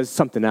 it does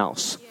something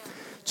else.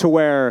 To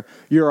where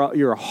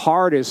your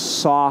heart is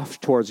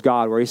soft towards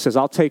God, where he says,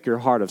 I'll take your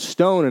heart of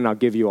stone and I'll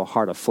give you a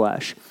heart of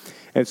flesh.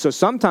 And so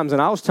sometimes,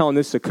 and I was telling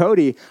this to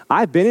Cody,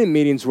 I've been in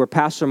meetings where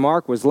Pastor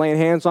Mark was laying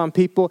hands on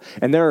people,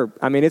 and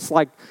it's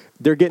like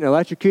they're getting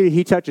electrocuted.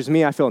 He touches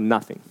me, I feel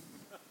nothing.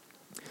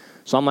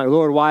 So I'm like,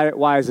 Lord,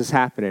 why is this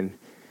happening?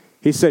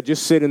 He said,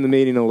 just sit in the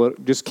meeting a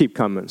little, just keep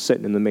coming,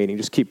 sitting in the meeting,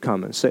 just keep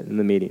coming, sitting in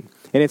the meeting.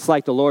 And it's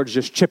like the Lord's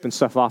just chipping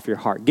stuff off your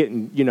heart,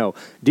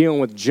 dealing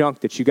with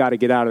junk that you got to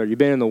get out of there. You've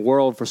been in the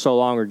world for so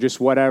long, or just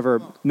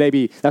whatever.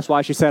 Maybe that's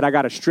why she said, I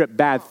got to strip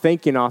bad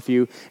thinking off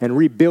you and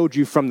rebuild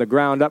you from the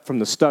ground up, from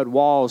the stud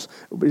walls.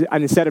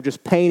 And instead of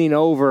just painting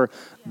over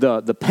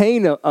the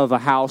paint of a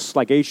house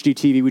like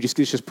HGTV, let's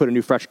just put a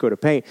new fresh coat of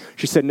paint.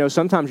 She said, no,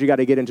 sometimes you got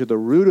to get into the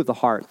root of the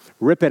heart,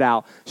 rip it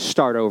out,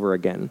 start over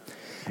again.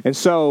 And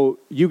so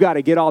you got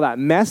to get all that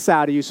mess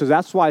out of you. So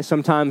that's why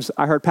sometimes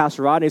I heard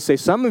Pastor Rodney say,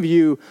 some of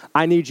you,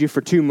 I need you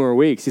for 2 more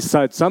weeks. He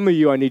said, some of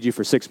you, I need you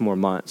for 6 more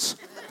months.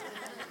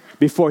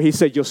 Before he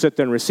said, you'll sit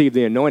there and receive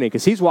the anointing.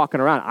 Because he's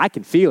walking around. I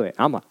can feel it.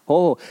 I'm like,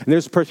 oh. And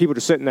there's people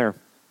just sitting there.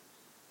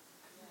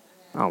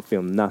 I don't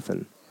feel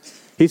nothing.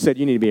 He said,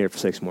 you need to be here for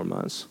 6 more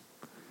months.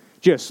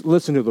 Just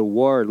listen to the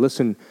word.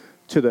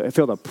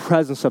 Feel the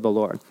presence of the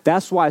Lord.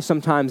 That's why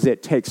sometimes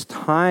it takes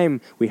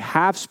time. We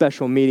have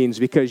special meetings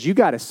because you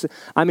got to,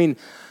 and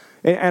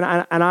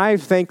I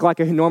think like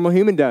a normal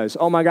human does.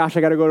 Oh my gosh,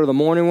 I got to go to the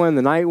morning one,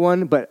 the night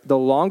one. But the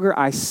longer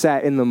I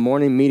sat in the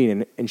morning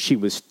meeting and she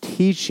was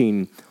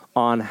teaching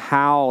on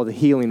how the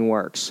healing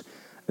works,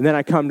 and then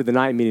I come to the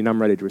night meeting,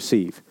 I'm ready to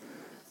receive.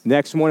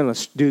 Next morning,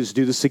 let's do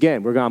this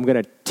again. I'm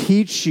going to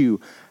teach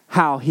you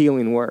how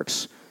healing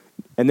works.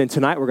 And then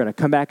tonight we're going to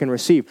come back and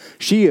receive.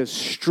 She is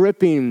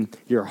stripping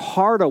your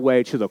heart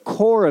away to the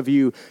core of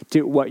you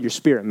to what your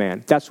spirit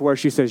man. That's where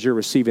she says you're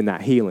receiving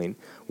that healing.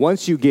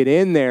 Once you get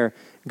in there,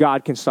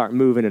 God can start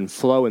moving and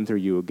flowing through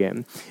you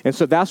again. And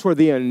so that's where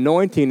the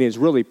anointing is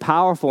really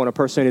powerful in a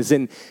person, is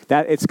in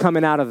that it's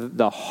coming out of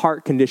the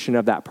heart condition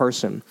of that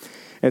person.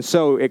 And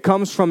so it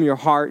comes from your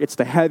heart. It's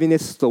the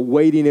heaviness, the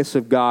weightiness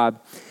of God.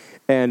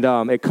 And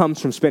it comes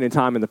from spending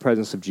time in the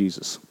presence of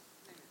Jesus.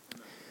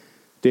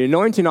 The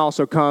anointing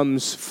also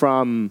comes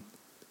from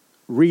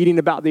reading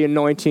about the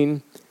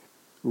anointing,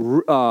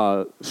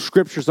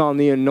 scriptures on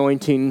the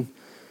anointing,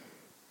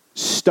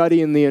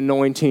 studying the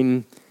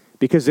anointing,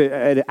 because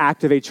it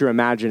activates your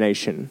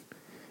imagination.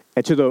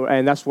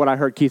 And that's what I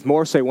heard Keith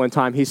Moore say one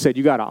time. He said,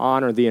 you got to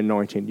honor the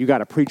anointing. You got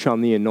to preach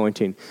on the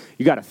anointing.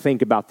 You got to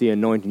think about the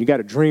anointing. You got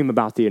to dream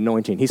about the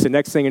anointing. He said,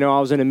 next thing you know,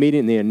 I was in a meeting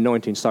and the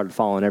anointing started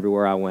falling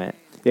everywhere I went.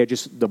 They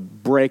just the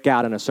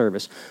breakout in a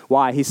service.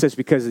 Why? He says,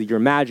 because of your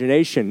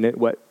imagination.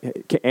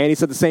 Andy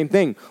said the same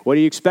thing. What are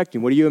you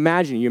expecting? What are you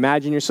imagining? You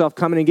imagine yourself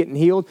coming and getting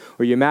healed?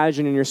 Or you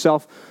imagining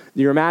yourself,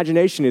 your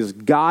imagination is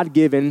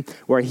God-given,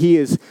 where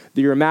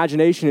your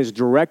imagination is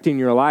directing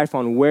your life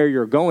on where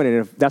you're going.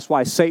 And that's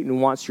why Satan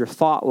wants your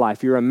thought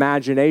life, your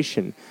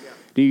imagination.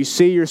 Do you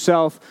see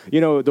yourself,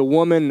 the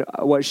woman,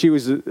 what she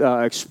was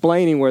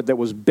explaining that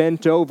was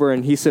bent over,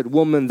 and he said,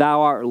 woman,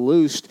 thou art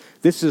loosed.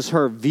 This is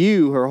her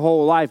view, her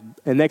whole life.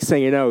 And next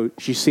thing you know,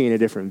 she's seeing a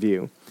different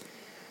view.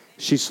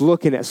 She's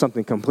looking at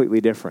something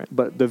completely different.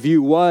 But the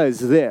view was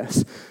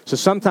this. So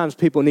sometimes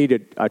people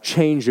need a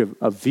change of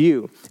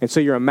view. And so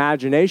your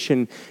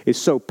imagination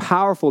is so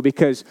powerful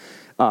because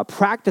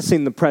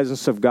practicing the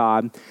presence of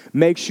God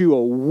makes you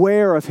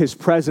aware of his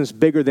presence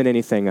bigger than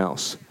anything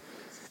else.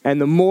 And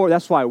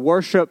that's why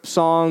worship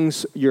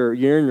songs, you're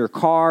in your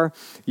car,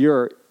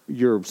 you're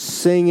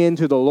singing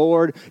to the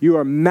Lord, you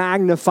are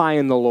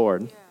magnifying the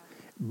Lord. Yeah.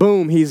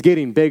 Boom, he's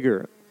getting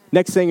bigger.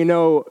 Next thing you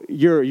know,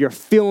 you're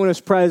feeling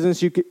his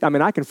presence.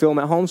 I can feel him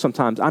at home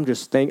sometimes.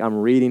 I'm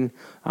reading,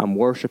 I'm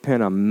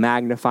worshiping, I'm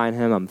magnifying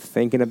him, I'm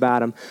thinking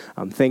about him,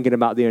 I'm thinking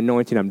about the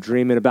anointing, I'm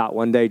dreaming about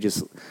one day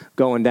just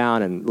going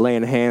down and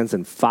laying hands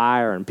and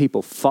fire and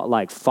people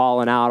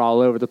falling out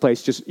all over the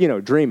place, just,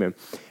 dreaming.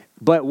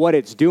 But what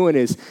it's doing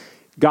is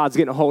God's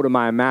getting a hold of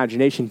my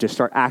imagination to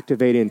start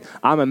activating.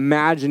 I'm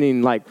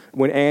imagining like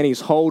when Annie's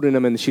holding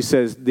them and she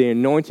says the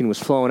anointing was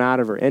flowing out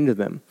of her into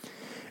them.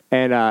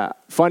 And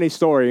funny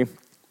story,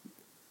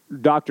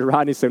 Dr.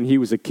 Rodney said when he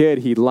was a kid,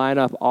 he'd line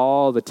up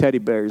all the teddy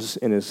bears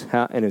in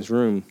his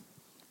room.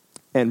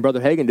 And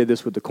Brother Hagin did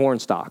this with the corn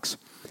stalks,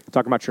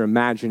 talking about your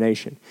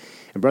imagination.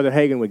 And Brother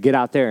Hagin would get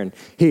out there and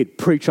he'd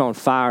preach on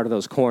fire to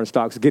those corn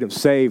stalks, get them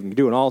saved and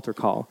do an altar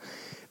call.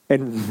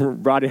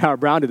 And Rodney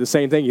Howard Brown did the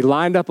same thing. He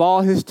lined up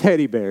all his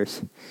teddy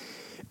bears.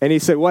 And he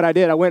said, what I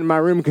did, I went in my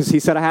room because he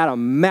said I had a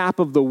map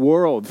of the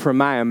world from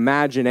my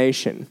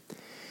imagination.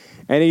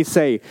 And he'd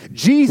say,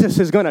 Jesus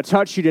is going to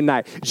touch you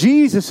tonight.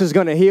 Jesus is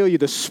going to heal you.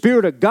 The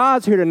Spirit of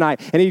God's here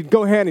tonight. And he'd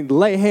go ahead and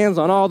lay hands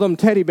on all them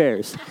teddy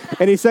bears.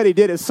 And he said he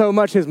did it so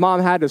much his mom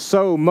had to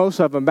sew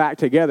most of them back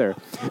together.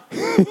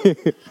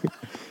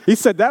 He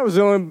said that was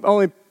the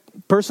only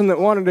person that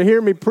wanted to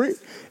hear me preach.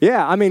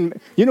 Yeah,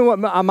 you know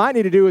what I might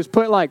need to do is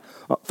put like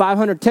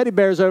 500 teddy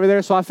bears over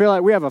there so I feel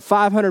like we have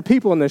 500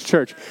 people in this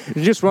church.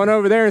 And just run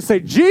over there and say,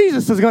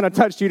 Jesus is going to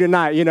touch you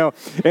tonight,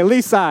 At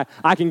least I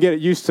can get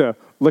used to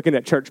looking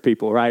at church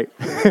people, right?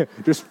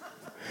 Just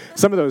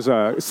some of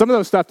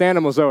those stuffed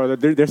animals, though,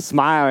 they're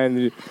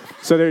smiling.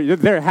 So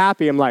they're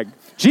happy. I'm like,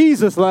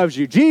 Jesus loves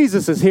you.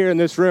 Jesus is here in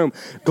this room.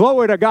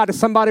 Glory to God. Does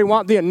somebody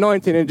want the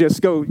anointing and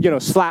just go,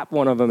 slap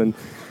one of them? And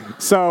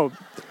so...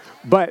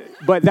 But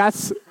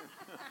that's,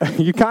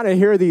 you kind of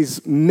hear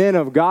these men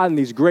of God and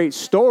these great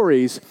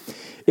stories,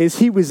 is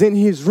he was in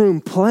his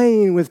room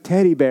playing with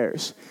teddy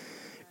bears.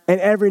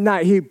 And every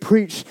night he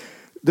preached,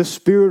 the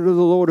Spirit of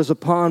the Lord is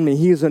upon me.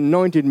 He has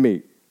anointed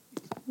me.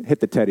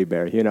 Hit the teddy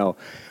bear,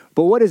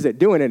 But what is it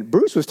doing? And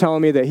Bruce was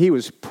telling me that he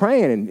was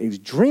praying and he was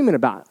dreaming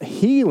about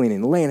healing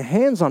and laying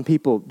hands on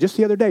people just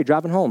the other day,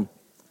 driving home.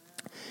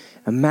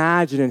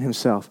 Imagining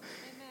himself.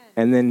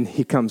 And then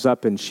he comes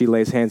up and she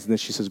lays hands and then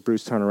she says,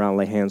 Bruce, turn around,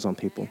 lay hands on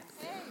people.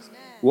 Amen.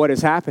 What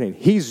is happening?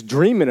 He's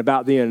dreaming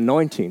about the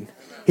anointing.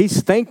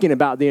 He's thinking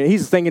about,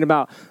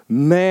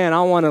 man,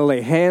 I want to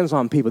lay hands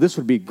on people. This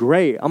would be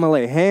great. I'm going to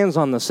lay hands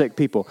on the sick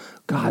people.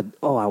 God,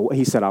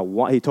 he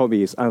told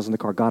me, I was in the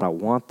car, God, I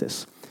want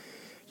this.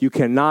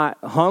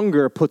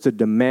 Hunger puts a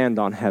demand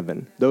on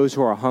heaven. Those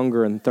who are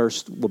hunger and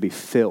thirst will be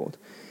filled.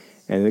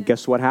 And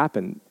guess what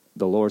happened?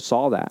 The Lord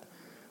saw that.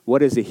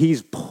 What is it?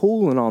 He's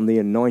pulling on the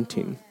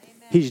anointing.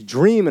 He's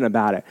dreaming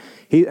about it.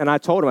 And I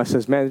told him, I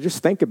says, man,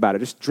 just think about it.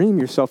 Just dream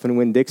yourself in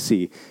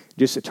Winn-Dixie.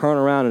 Just turn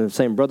around and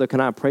say, brother, can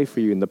I pray for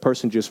you? And the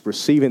person just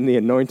receiving the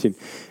anointing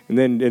and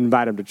then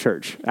invite them to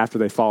church after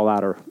they fall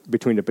out or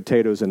between the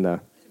potatoes and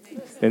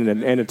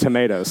the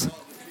tomatoes.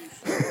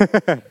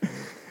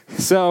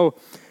 So,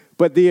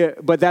 but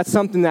that's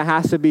something that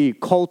has to be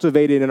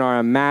cultivated in our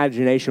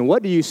imagination.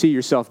 What do you see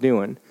yourself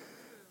doing?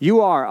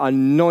 You are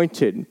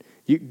anointed.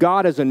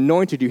 God has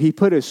anointed you. He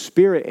put his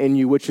Spirit in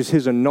you, which is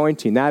his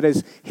anointing. That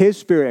is his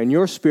Spirit and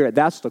your spirit.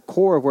 That's the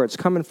core of where it's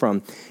coming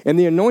from. And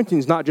the anointing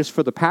is not just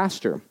for the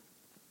pastor.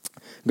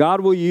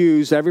 God will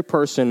use every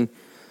person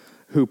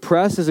who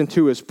presses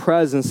into his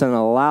presence and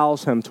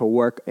allows him to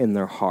work in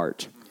their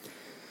heart.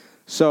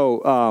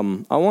 So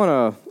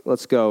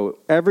let's go.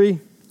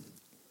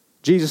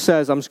 Jesus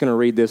says, I'm just going to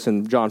read this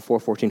in John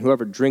 4:14.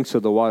 Whoever drinks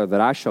of the water that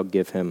I shall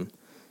give him,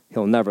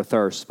 he'll never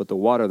thirst. But the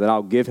water that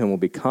I'll give him will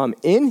become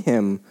in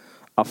him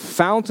a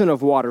fountain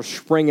of water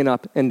springing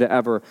up into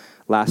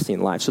everlasting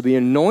life. So the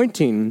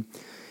anointing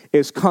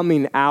is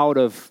coming out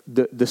of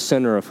the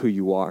center of who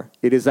you are.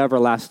 It is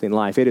everlasting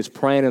life. It is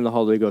praying in the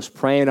Holy Ghost,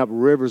 praying up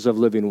rivers of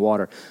living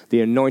water.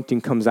 The anointing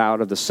comes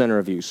out of the center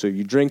of you. So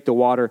you drink the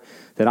water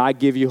that I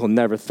give you, he'll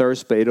never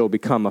thirst, but it'll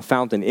become a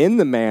fountain in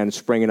the man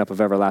springing up of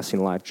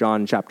everlasting life.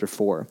 John chapter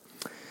 4.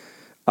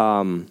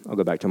 I'll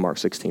go back to Mark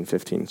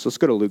 16:15. So let's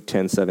go to Luke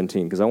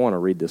 10:17 because I want to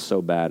read this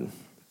so bad.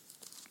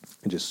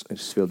 I just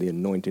feel the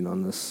anointing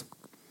on this.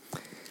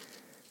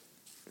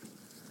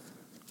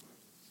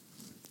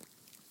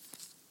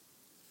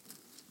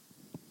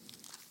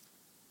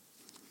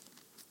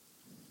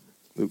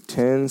 Luke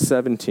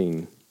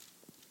 10:17.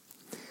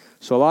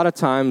 So a lot of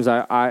times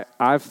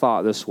I've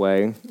thought this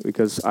way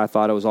because I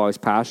thought it was always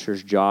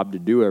pastor's job to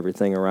do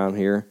everything around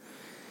here.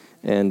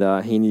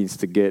 And he needs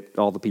to get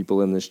all the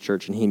people in this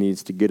church and he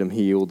needs to get them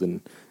healed.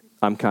 And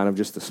I'm kind of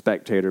just a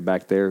spectator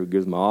back there who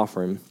gives my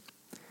offering.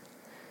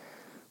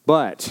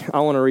 But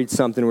I want to read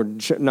something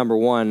where, number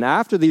 1,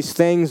 after these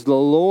things, the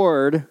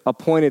Lord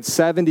appointed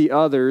 70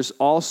 others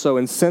also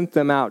and sent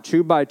them out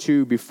 2 by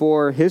 2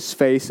 before his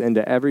face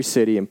into every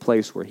city and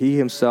place where he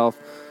himself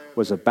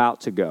was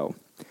about to go.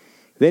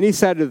 Then he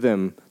said to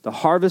them, the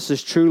harvest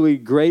is truly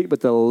great,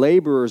 but the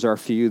laborers are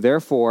few.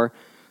 Therefore,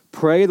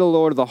 pray the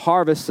Lord of the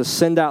harvest to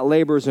send out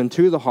laborers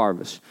into the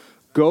harvest.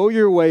 Go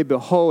your way,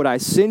 behold, I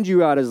send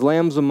you out as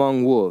lambs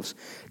among wolves.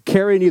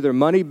 Carry neither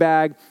money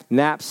bag,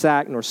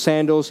 knapsack, nor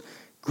sandals.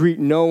 Greet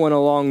no one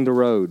along the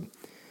road.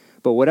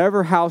 But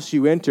whatever house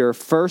you enter,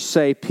 first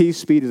say,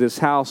 peace be to this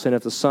house, and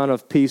if the Son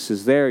of Peace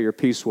is there, your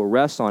peace will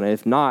rest on it.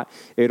 If not,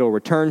 it'll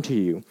return to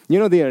you. You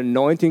know the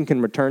anointing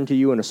can return to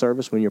you in a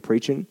service when you're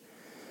preaching?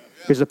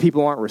 Because the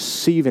people aren't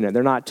receiving it.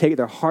 They're not taking,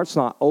 their heart's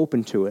not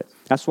open to it.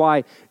 That's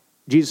why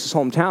Jesus'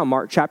 hometown,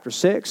 Mark chapter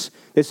 6,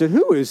 they said,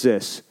 who is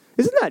this?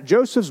 Isn't that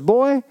Joseph's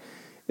boy?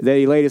 That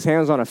he laid his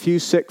hands on a few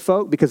sick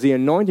folk because the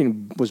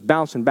anointing was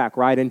bouncing back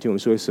right into him.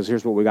 So he says,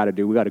 here's what we got to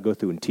do. We got to go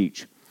through and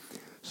teach.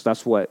 So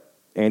that's what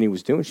Annie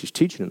was doing. She's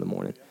teaching in the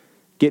morning,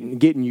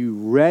 getting you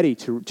ready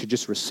to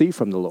just receive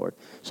from the Lord.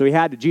 So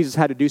Jesus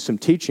had to do some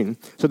teaching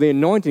so the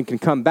anointing can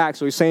come back.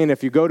 So he's saying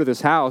if you go to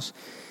this house,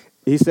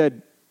 he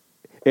said,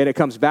 and it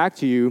comes back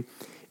to you,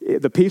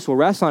 the peace will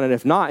rest on it.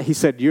 If not, he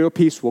said, your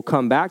peace will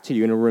come back to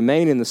you and will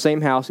remain in the same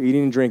house,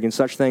 eating and drinking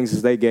such things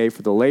as they gave.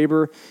 For the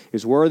labor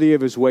is worthy of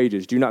his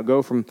wages. Do not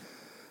go from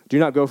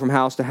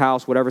house to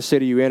house. Whatever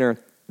city you enter,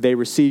 they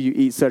receive you,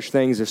 eat such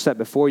things are set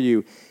before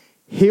you.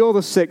 Heal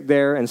the sick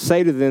there and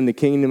say to them, the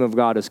kingdom of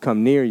God has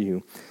come near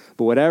you.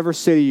 But whatever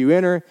city you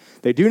enter,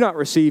 they do not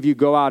receive you.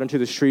 Go out into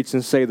the streets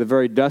and say, the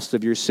very dust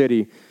of your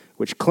city,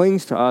 which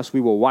clings to us,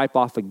 we will wipe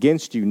off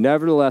against you.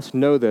 Nevertheless,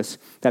 know this,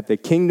 that the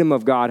kingdom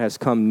of God has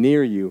come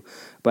near you.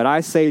 But I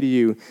say to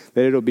you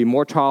that it will be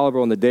more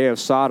tolerable in the day of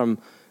Sodom,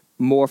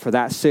 more for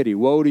that city.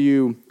 Woe to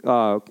you,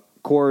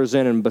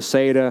 Chorazin and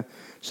Bethsaida,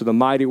 so the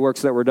mighty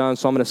works that were done.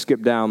 So I'm going to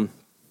skip down.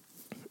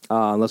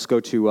 Let's go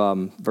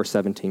to verse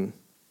 17.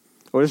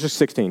 Or it's just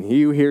 16.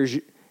 He who hears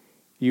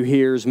you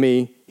hears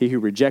me. He who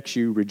rejects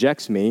you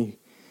rejects me.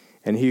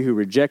 And he who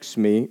rejects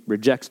me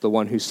rejects the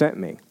one who sent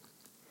me.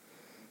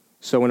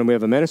 So when we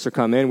have a minister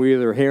come in, we're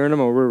either hearing them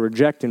or we're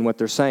rejecting what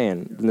they're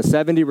saying. And the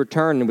 70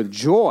 returned with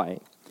joy,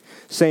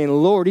 saying,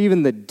 Lord,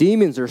 even the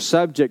demons are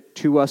subject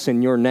to us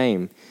in your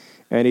name.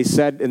 And he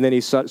said,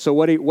 so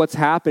what's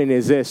happening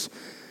is this.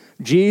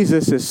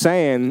 Jesus is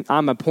saying,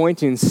 I'm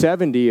appointing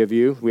 70 of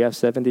you. We have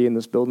 70 in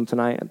this building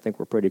tonight. I think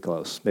we're pretty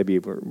close. Maybe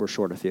we're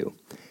short a few.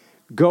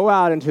 Go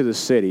out into the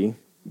city.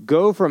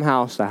 Go from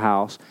house to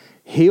house.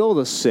 Heal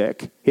the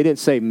sick. He didn't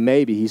say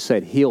maybe. He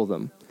said heal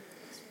them.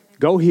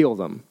 Go heal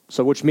them.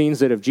 So which means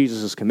that if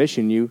Jesus has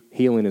commissioned you,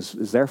 healing is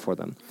there for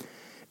them.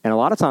 And a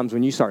lot of times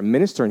when you start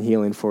ministering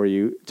healing for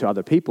you to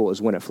other people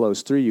is when it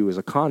flows through you as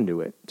a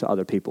conduit to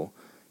other people.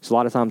 So a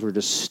lot of times we're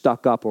just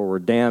stuck up or we're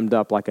dammed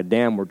up like a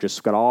dam. We're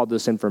just got all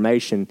this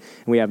information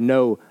and we have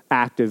no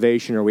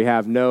activation or we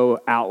have no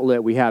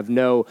outlet. We have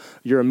no,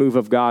 you're a move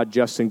of God,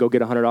 Justin, go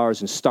get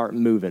 $100 and start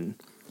moving.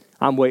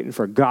 I'm waiting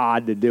for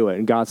God to do it.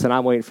 And God said,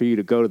 I'm waiting for you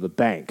to go to the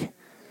bank.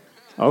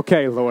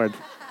 Okay, Lord,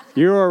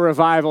 you're a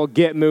revival,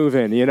 get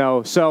moving,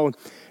 So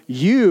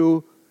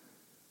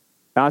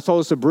I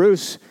told this to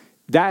Bruce,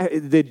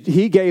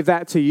 he gave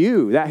that to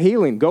you, that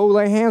healing. Go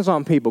lay hands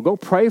on people. Go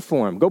pray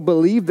for them. Go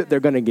believe that they're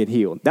going to get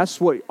healed.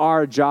 That's what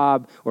our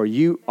job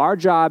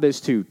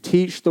is to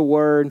teach the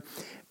word.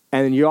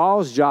 And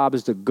y'all's job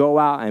is to go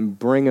out and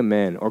bring them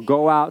in or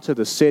go out to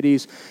the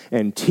cities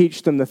and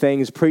teach them the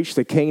things, preach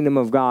the kingdom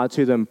of God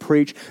to them,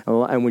 preach.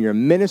 And when you're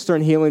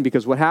ministering healing,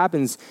 because what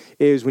happens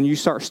is when you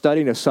start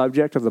studying a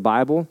subject of the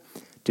Bible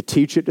to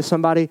teach it to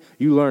somebody,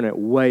 you learn it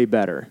way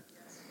better.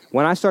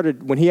 When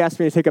he asked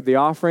me to take up the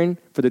offering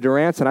for the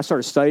Durants and I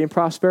started studying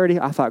prosperity,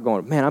 I thought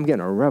man, I'm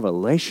getting a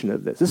revelation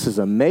of this. This is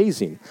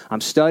amazing. I'm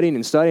studying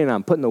and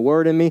I'm putting the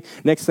word in me.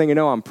 Next thing you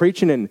know, I'm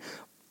preaching and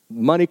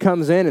money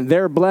comes in and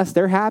they're blessed,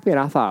 they're happy. And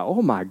I thought,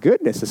 oh my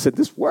goodness. I said,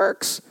 this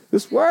works.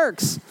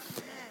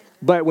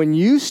 But when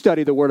you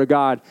study the word of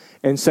God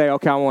and say,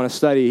 okay, I want to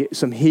study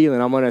some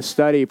healing. I'm going to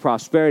study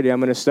prosperity. I'm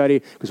going to study,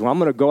 because when I'm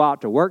going to go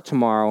out to work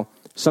tomorrow,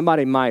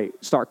 Somebody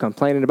might start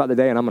complaining about the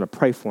day, and I'm going to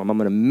pray for them. I'm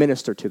going to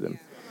minister to them.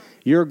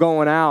 You're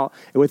going out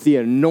with the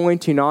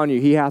anointing on you.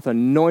 He hath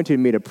anointed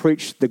me to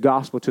preach the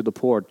gospel to the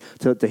poor,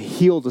 to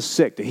heal the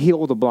sick, to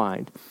heal the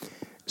blind.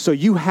 So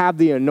you have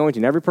the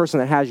anointing. Every person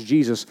that has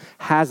Jesus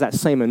has that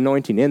same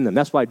anointing in them.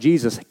 That's why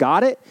Jesus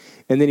got it,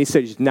 and then he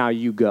said, now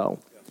you go.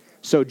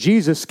 So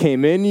Jesus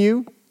came in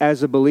you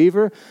as a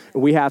believer.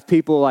 We have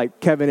people like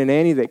Kevin and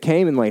Annie that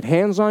came and laid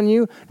hands on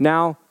you.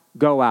 Now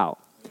go out.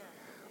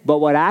 But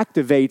what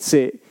activates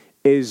it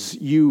is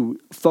you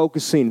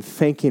focusing,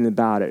 thinking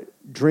about it,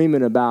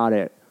 dreaming about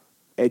it.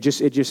 It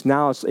just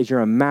now it's your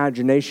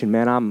imagination,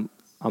 man.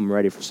 I'm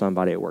ready for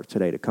somebody at work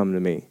today to come to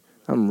me.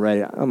 I'm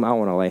ready. I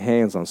want to lay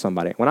hands on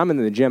somebody. When I'm in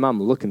the gym,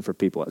 I'm looking for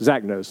people.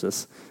 Zach knows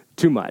this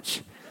too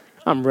much.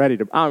 I'm ready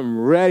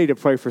to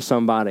pray for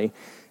somebody.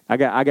 I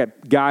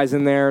got guys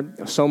in there,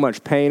 so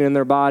much pain in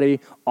their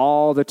body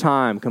all the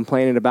time,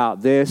 complaining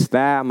about this,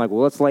 that. I'm like,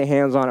 well, let's lay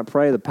hands on it,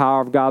 pray. The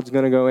power of God's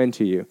going to go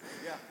into you.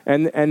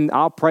 Yeah. And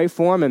I'll pray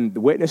for them and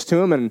witness to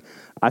them. And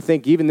I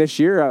think even this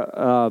year,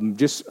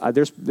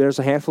 there's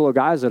a handful of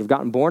guys that have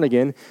gotten born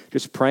again,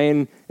 just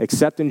praying,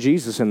 accepting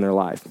Jesus in their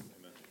life.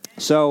 Amen.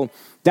 So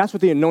that's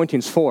what the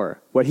anointing's for,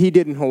 what he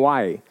did in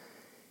Hawaii.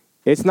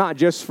 It's not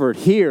just for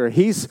here.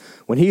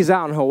 When he's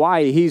out in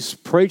Hawaii, he's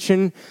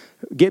preaching,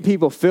 get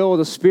people filled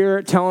with the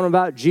Spirit, telling them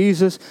about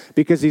Jesus,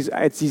 because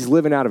he's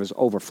living out of his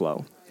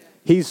overflow.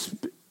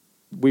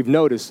 We've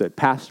noticed that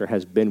Pastor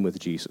has been with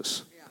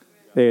Jesus.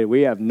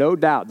 We have no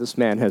doubt this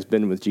man has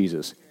been with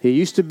Jesus. He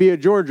used to be a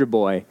Georgia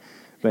boy,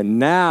 but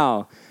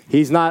now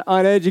he's not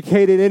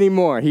uneducated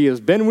anymore. He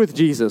has been with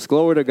Jesus.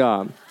 Glory to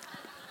God.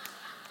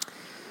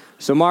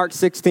 So Mark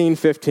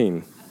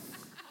 16:15.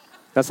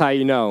 That's how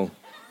you know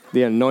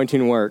the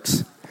anointing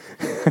works.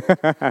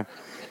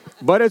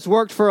 But it's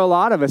worked for a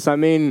lot of us. I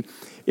mean,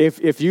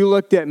 if you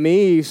looked at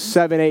me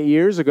 7-8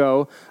 years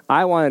ago,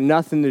 I wanted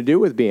nothing to do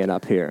with being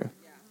up here.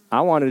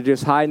 I wanted to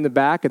just hide in the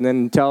back and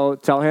then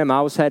tell him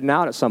I was heading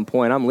out at some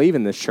point. I'm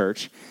leaving this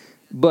church.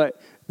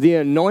 But the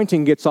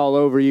anointing gets all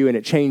over you, and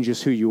it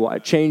changes who you are.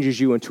 It changes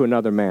you into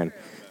another man.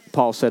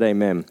 Paul said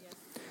amen.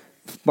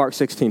 Mark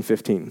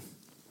 16:15.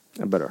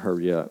 I better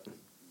hurry up.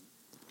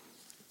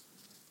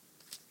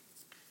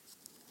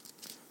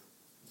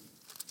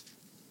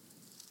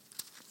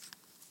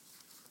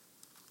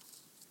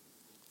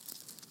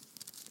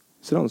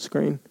 Is it on the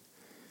screen?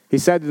 He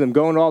said to them,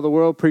 go into all the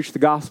world, preach the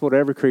gospel to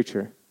every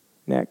creature.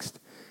 Next.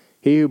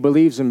 He who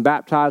believes and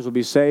baptized will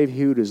be saved.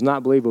 He who does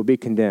not believe will be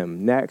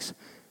condemned. Next.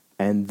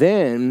 And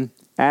then,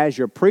 as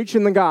you're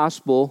preaching the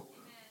gospel,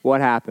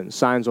 what happens?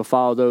 Signs will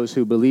follow those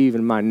who believe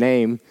in my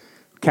name.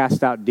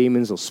 Cast out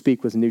demons. They'll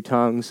speak with new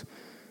tongues.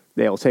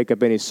 They'll take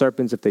up any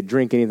serpents. If they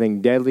drink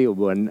anything deadly, it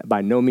will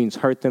by no means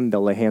hurt them.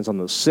 They'll lay hands on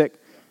the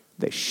sick.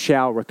 They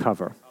shall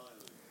recover.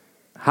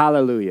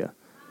 Hallelujah.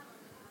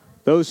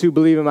 Those who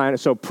believe in my name.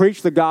 So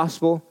preach the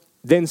gospel.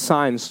 Then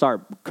signs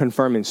start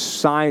confirming.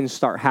 Signs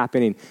start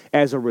happening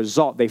as a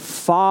result. They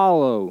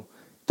follow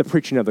the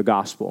preaching of the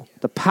gospel.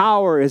 The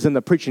power is in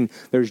the preaching.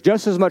 There's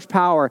just as much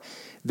power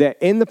that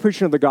in the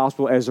preaching of the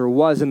gospel as there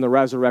was in the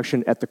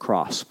resurrection at the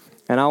cross.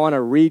 And I want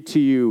to read to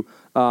you.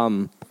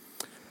 The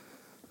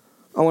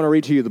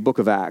book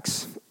of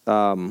Acts.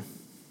 Where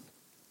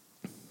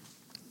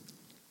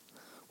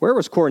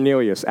was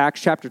Cornelius?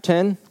 Acts chapter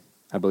 10?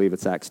 I believe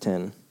it's Acts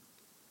 10.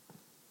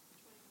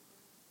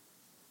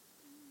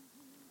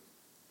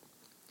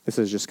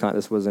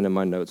 This wasn't in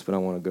my notes, but I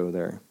want to go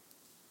there.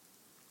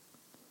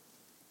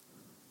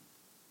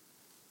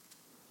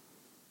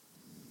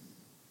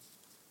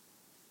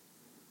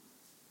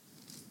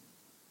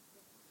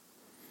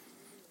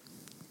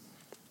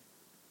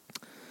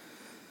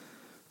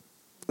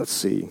 Let's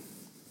see.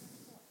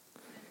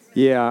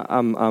 Yeah,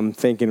 I'm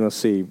thinking, let's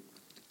see.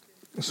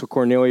 So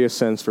Cornelius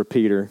sends for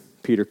Peter.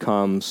 Peter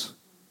comes.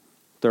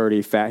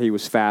 30, he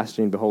was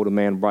fasting. Behold, a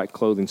man in bright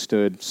clothing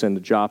stood. Send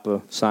to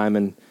Joppa.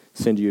 Simon,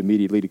 send you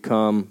immediately to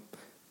come.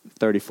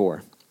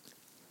 34.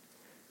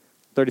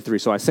 33.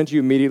 So I sent you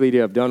immediately to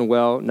have done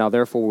well. Now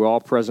therefore we're all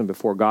present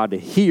before God to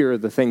hear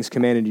the things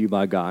commanded you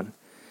by God.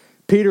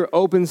 Peter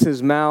opens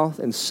his mouth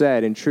and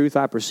said, in truth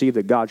I perceive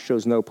that God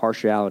shows no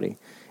partiality.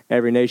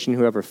 Every nation,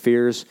 whoever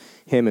fears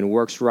him and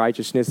works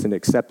righteousness and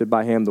accepted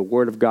by him, the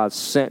word of God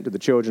sent to the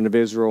children of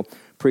Israel,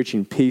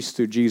 preaching peace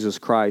through Jesus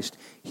Christ.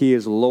 He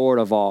is Lord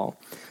of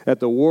all. That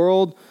the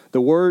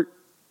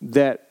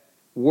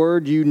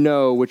word you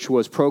know, which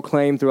was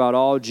proclaimed throughout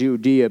all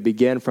Judea,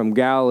 began from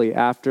Galilee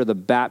after the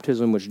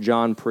baptism which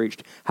John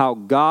preached, how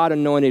God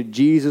anointed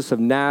Jesus of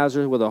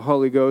Nazareth with the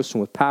Holy Ghost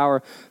and with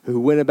power, who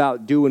went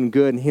about doing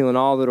good and healing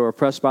all that are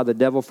oppressed by the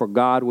devil, for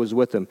God was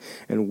with him.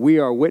 And we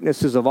are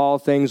witnesses of all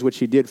things which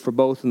he did for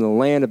both in the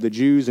land of the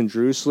Jews and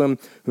Jerusalem,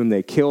 whom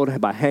they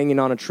killed by hanging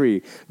on a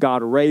tree.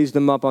 God raised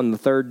him up on the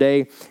third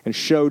day and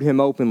showed him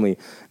openly,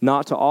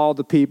 not to all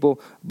the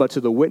people, but to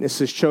the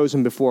witnesses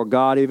chosen before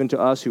God, even to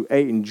us who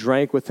ate and drank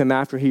drank with him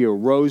after he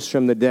arose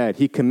from the dead.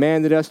 He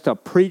commanded us to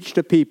preach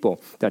to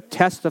people, to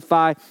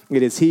testify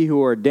it is he who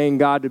ordained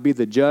God to be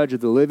the judge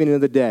of the living and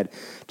of the dead.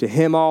 To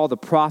him all the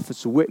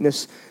prophets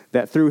witness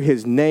that through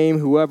his name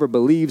whoever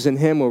believes in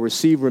him will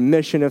receive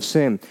remission of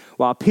sin.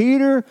 While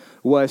Peter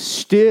was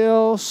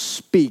still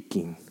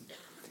speaking,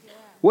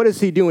 what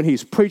is he doing?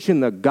 He's preaching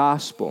the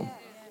gospel.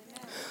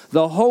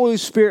 The Holy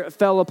Spirit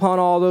fell upon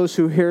all those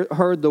who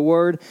heard the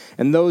word,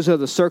 and those of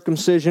the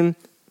circumcision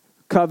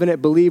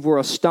covenant believed were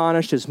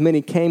astonished as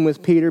many came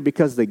with Peter,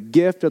 because the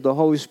gift of the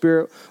Holy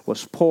Spirit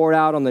was poured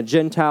out on the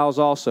Gentiles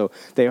also.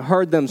 They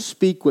heard them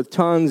speak with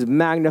tongues,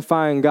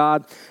 magnifying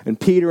God. And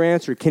Peter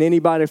answered, can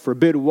anybody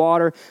forbid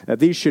water, that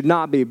these should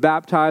not be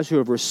baptized who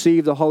have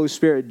received the Holy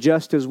Spirit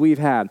just as we've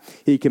had?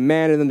 He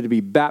commanded them to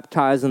be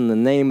baptized in the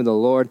name of the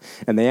Lord,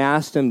 and they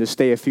asked him to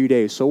stay a few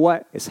days. So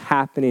what is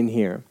happening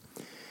here?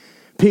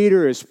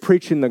 Peter is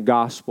preaching the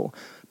gospel.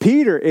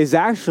 Peter is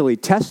actually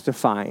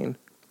testifying.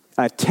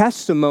 A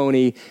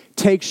testimony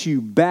takes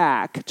you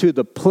back to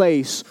the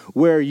place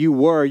where you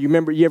were. You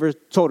remember, you ever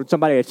told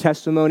somebody a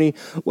testimony?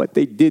 What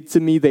they did to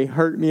me, they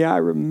hurt me, I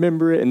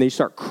remember it. And they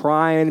start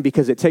crying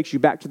because it takes you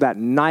back to that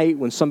night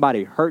when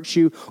somebody hurt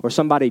you, or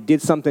somebody did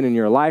something in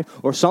your life,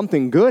 or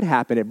something good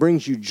happened. It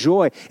brings you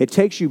joy. It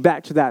takes you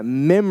back to that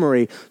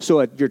memory.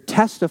 So you're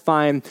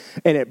testifying,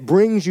 and it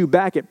brings you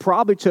back. It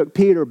probably took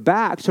Peter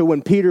back to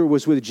when Peter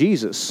was with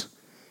Jesus.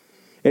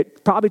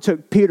 It probably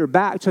took Peter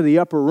back to the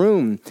upper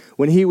room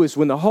when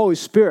the Holy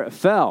Spirit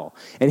fell.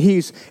 And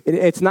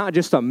it's not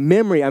just a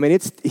memory. I mean,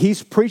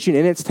 he's preaching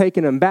and it's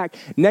taking him back.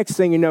 Next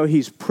thing you know,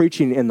 he's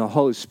preaching and the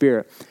Holy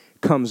Spirit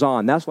comes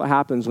on. That's what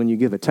happens when you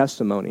give a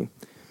testimony.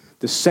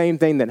 The same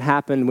thing that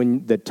happened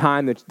when the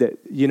time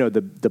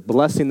the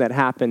blessing that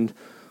happened,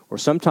 or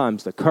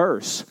sometimes the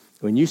curse.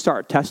 When you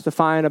start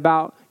testifying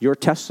about your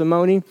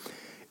testimony,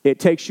 it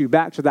takes you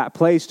back to that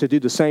place to do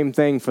the same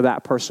thing for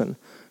that person.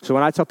 So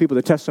when I tell people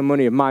the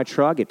testimony of my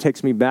truck, it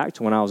takes me back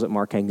to when I was at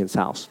Mark Hankins'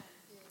 house.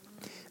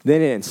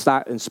 Then it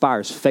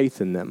inspires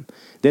faith in them.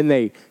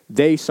 Then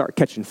they start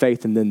catching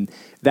faith, and then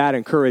that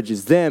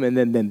encourages them, and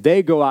then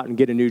they go out and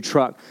get a new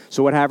truck.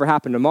 So whatever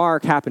happened to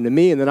Mark happened to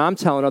me, and then I'm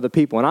telling other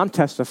people, and I'm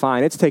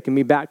testifying. It's taking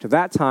me back to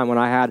that time when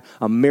I had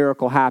a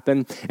miracle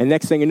happen, and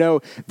next thing you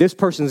know, this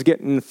person's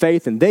getting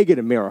faith, and they get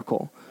a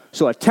miracle.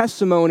 So a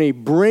testimony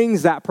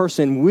brings that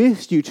person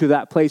with you to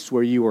that place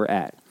where you were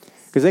at.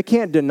 Because they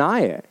can't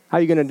deny it. How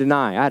are you going to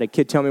deny? I had a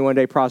kid tell me one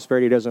day,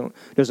 prosperity doesn't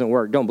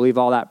work. Don't believe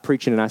all that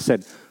preaching. And I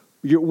said,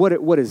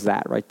 what is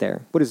that right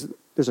there? There's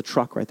a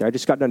truck right there. I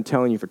just got done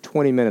telling you for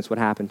 20 minutes what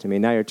happened to me.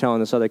 Now you're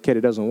telling this other kid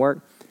it doesn't work?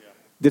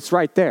 Yeah. It's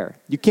right there.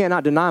 You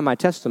cannot deny my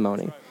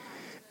testimony. Right.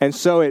 And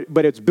so,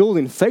 but it's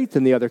building faith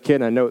in the other kid,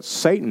 and I know it's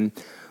Satan.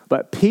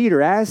 But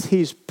Peter, as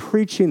he's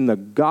preaching the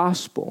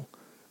gospel,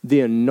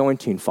 the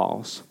anointing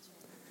falls.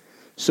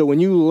 So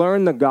when you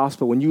learn the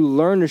gospel, when you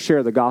learn to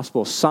share the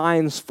gospel,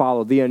 signs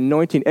follow. The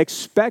anointing,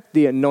 expect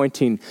the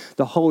anointing,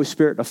 the Holy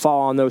Spirit to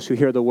fall on those who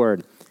hear the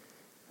word.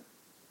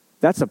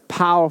 That's a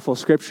powerful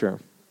scripture.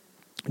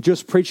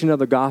 Just preaching of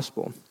the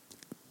gospel.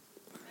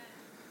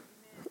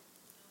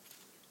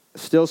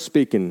 Still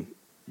speaking.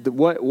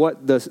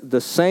 The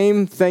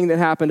same thing that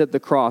happened at the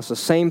cross, the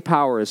same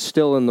power is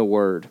still in the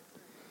word.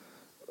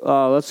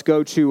 Let's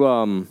go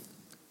to...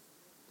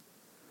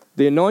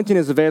 The anointing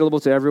is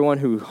available to everyone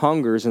who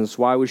hungers, and it's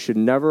why we should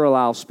never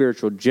allow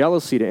spiritual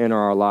jealousy to enter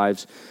our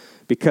lives,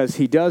 because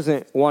he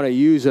doesn't want to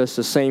use us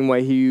the same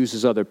way he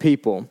uses other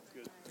people.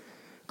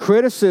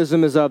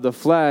 Criticism is of the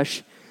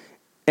flesh,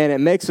 and it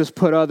makes us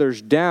put others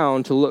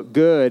down to look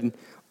good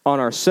on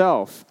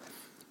ourselves.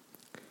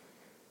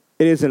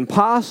 It is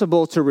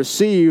impossible to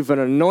receive an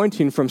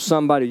anointing from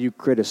somebody you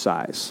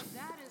criticize.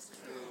 That is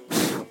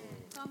true.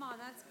 Come on,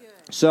 that's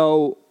good.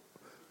 So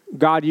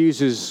God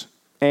uses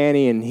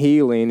Annie in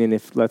healing, and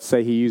if, let's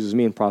say, he uses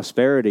me in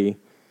prosperity,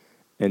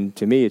 and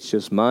to me it's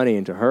just money,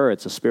 and to her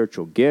it's a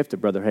spiritual gift that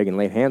Brother Hagin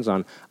laid hands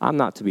on, I'm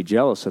not to be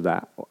jealous of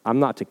that. I'm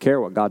not to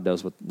care what God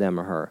does with them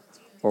or her,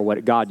 or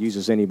what God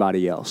uses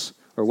anybody else,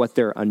 or what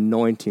their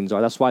anointings are.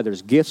 That's why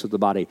there's gifts of the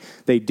body.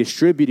 They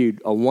distributed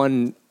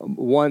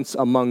once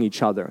among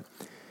each other,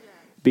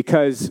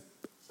 because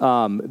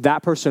that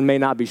person may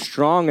not be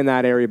strong in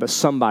that area, but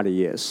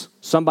somebody is.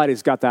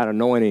 Somebody's got that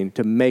anointing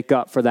to make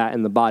up for that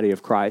in the body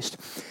of Christ.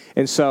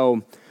 And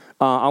so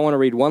I want to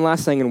read one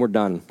last thing and we're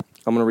done.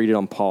 I'm going to read it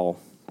on Paul.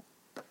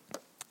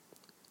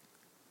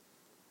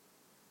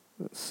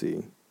 Let's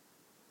see.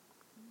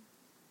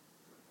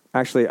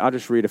 Actually, I'll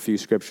just read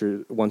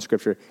one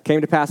scripture.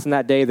 Came to pass in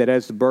that day that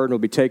as the burden will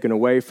be taken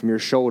away from your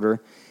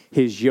shoulder,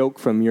 his yoke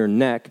from your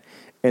neck,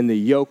 and the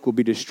yoke will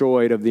be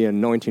destroyed of the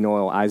anointing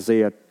oil.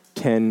 Isaiah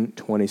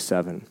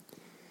 10:27.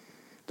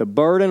 The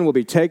burden will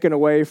be taken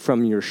away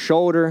from your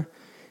shoulder,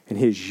 and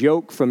his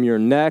yoke from your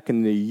neck,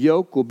 and the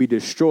yoke will be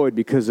destroyed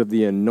because of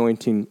the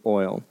anointing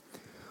oil.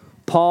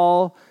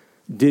 Paul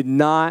did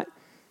not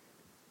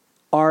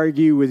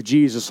argue with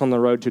Jesus on the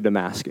road to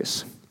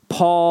Damascus.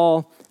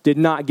 Paul did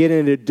not get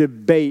in a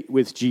debate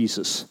with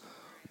Jesus.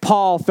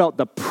 Paul felt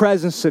the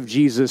presence of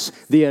Jesus,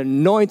 the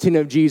anointing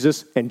of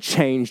Jesus, and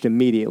changed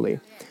immediately.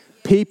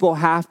 People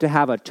have to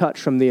have a touch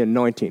from the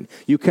anointing.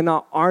 You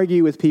cannot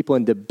argue with people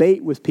and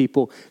debate with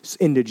people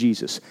into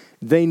Jesus.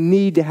 They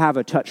need to have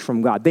a touch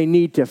from God. They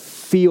need to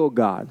feel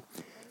God.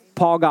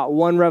 Paul got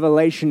one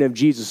revelation of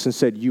Jesus and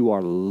said, "You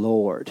are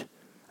Lord."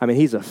 I mean,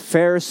 he's a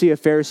Pharisee of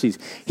Pharisees.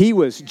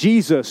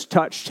 Jesus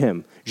touched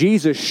him.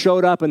 Jesus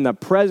showed up in the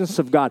presence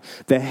of God.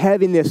 The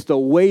heaviness, the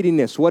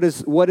weightiness. What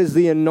is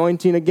the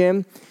anointing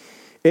again?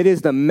 It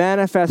is the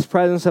manifest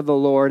presence of the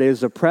Lord. It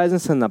is the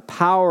presence and the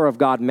power of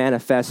God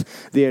manifest.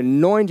 The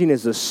anointing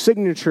is the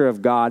signature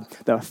of God,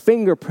 the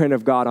fingerprint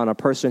of God on a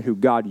person who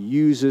God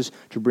uses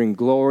to bring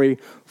glory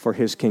for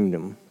his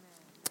kingdom.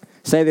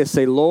 Say this,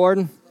 say,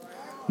 Lord,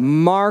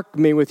 mark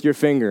me with your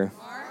finger.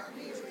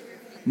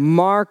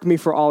 Mark me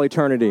for all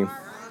eternity.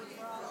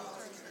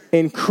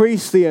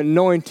 Increase the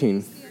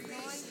anointing.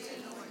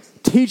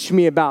 Teach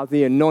me about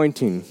the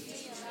anointing.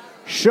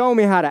 Show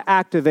me how to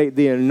activate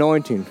the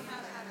anointing.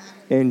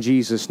 In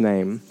Jesus'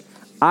 name.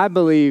 I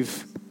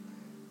believe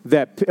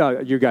that,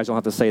 you guys don't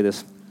have to say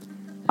this.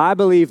 I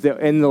believe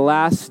that in the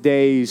last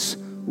days,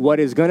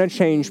 what is going to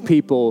change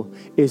people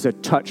is a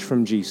touch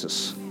from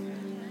Jesus.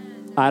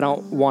 I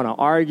don't want to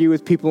argue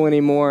with people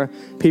anymore.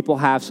 People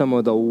have some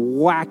of the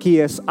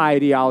wackiest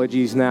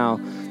ideologies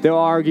now. They'll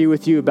argue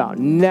with you about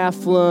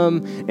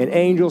Nephilim and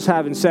angels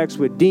having sex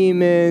with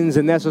demons,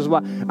 and this is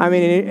what, I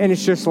mean, and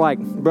it's just like,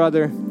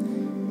 brother,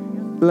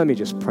 let me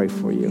just pray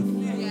for you.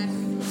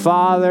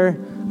 Father,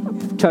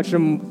 touch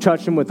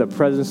them with the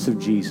presence of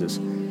Jesus.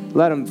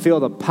 Let them feel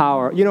the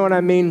power. You know what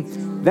I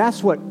mean?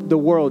 That's what the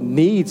world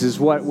needs, is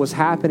what was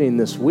happening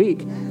this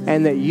week.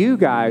 And that you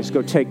guys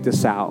go take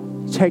this out.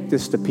 Take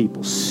this to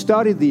people.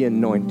 Study the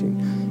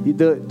anointing.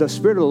 The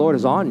Spirit of the Lord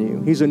is on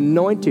you. He's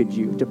anointed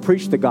you to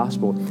preach the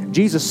gospel.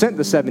 Jesus sent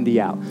the 70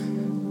 out.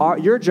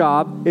 Your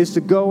job is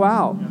to go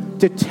out,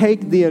 to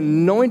take the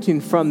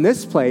anointing from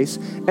this place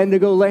and to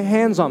go lay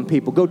hands on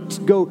people. Go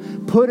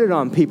put it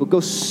on people. Go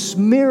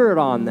smear it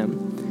on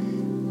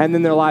them. And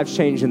then their lives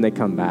change and they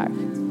come back.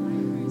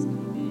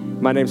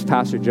 My name's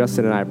Pastor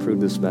Justin, and I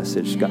approve this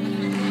message. God.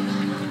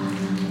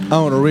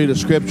 I want to read a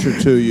scripture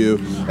to you,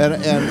 and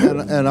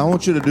I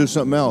want you to do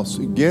something else.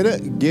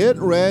 Get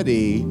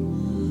ready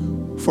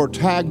for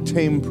tag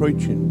team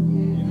preaching.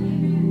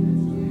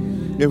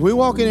 If we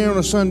walk in here on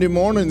a Sunday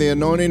morning, the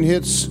anointing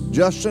hits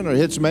Justin or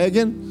hits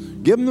Megan,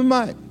 give them the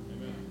mic.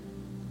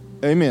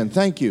 Amen.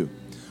 Thank you.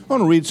 I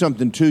want to read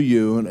something to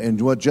you,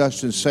 and what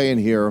Justin's saying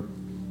here.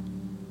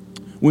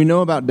 We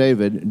know about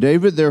David.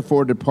 David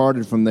therefore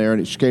departed from there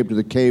and escaped to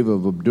the cave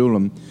of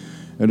Adullam.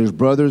 And his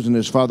brothers and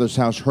his father's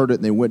house heard it,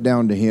 and they went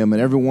down to him. And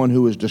everyone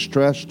who was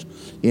distressed,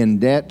 in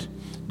debt,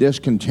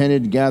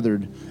 discontented,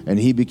 gathered, and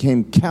he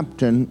became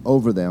captain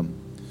over them.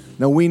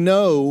 Now we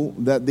know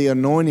that the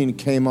anointing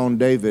came on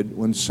David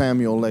when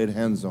Samuel laid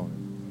hands on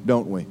him,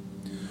 don't we?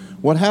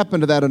 What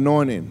happened to that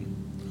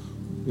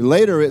anointing?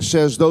 Later it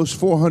says those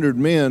 400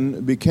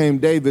 men became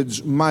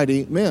David's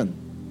mighty men.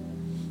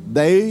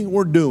 They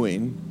were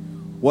doing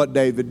what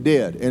David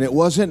did. And it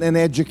wasn't an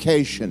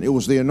education. It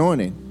was the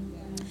anointing.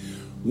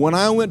 When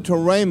I went to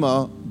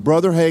Ramah,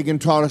 Brother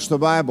Hagin taught us the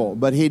Bible,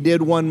 but he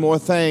did one more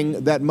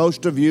thing that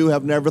most of you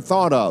have never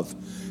thought of.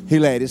 He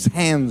laid his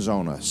hands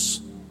on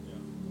us.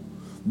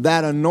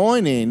 That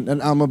anointing,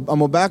 and I'm going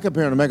to back up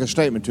here and make a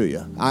statement to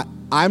you.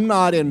 I'm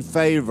not in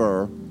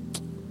favor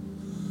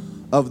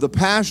of the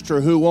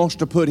pastor who wants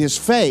to put his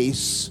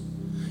face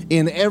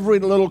in every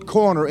little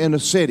corner in a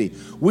city.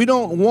 We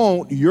don't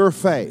want your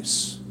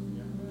face.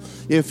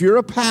 If you're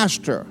a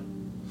pastor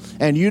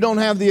and you don't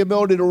have the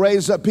ability to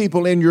raise up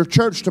people in your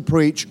church to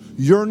preach,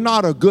 you're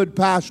not a good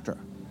pastor.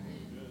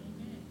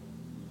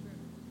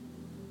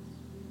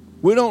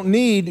 We don't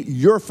need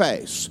your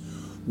face.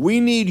 We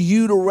need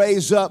you to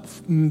raise up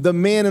the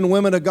men and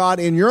women of God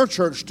in your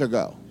church to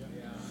go.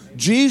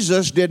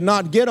 Jesus did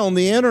not get on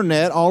the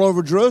internet all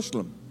over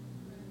Jerusalem.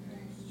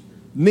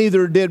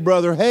 Neither did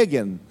Brother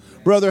Hagin.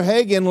 Brother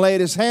Hagin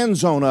laid his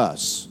hands on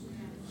us,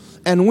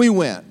 and we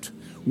went.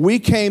 We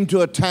came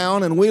to a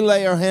town and we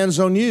lay our hands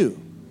on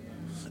you,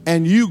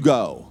 and you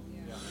go.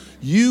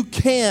 You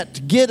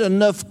can't get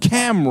enough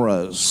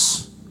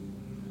cameras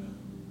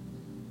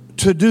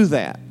to do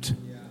that.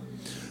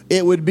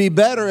 It would be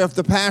better if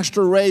the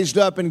pastor raised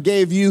up and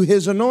gave you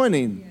his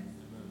anointing.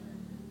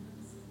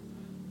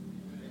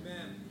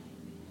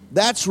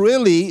 That's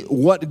really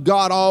what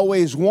God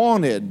always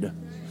wanted.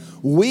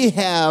 We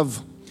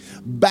have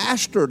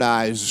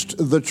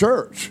bastardized the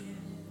church.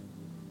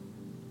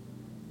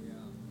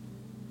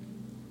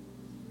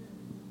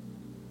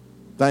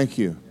 Thank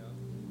you.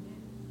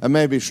 I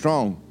may be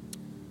strong,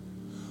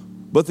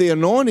 but the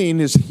anointing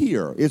is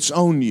here. It's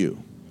on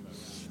you.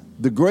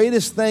 The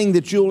greatest thing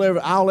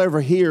that I'll ever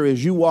hear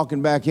is you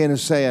walking back in and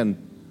saying,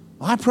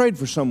 I prayed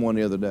for someone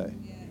the other day.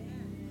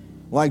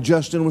 Like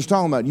Justin was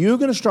talking about. You're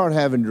going to start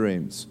having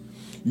dreams.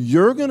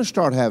 You're going to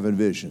start having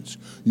visions.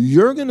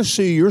 You're going to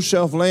see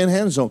yourself laying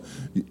hands on.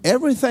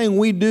 Everything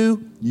we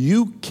do,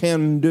 you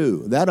can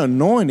do. That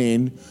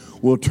anointing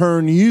will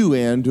turn you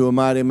into a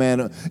mighty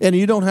man. And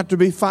you don't have to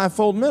be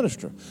fivefold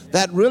minister.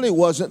 That really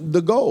wasn't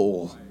the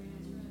goal.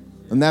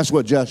 And that's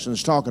what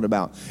Justin's talking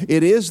about.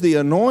 It is the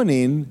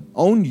anointing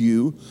on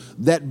you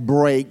that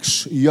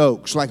breaks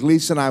yokes. Like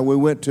Lisa and I, we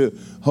went to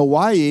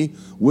Hawaii.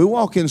 We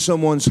walk in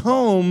someone's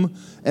home,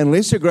 and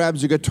Lisa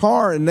grabs a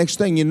guitar, and next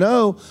thing you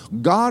know,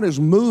 God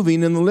is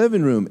moving in the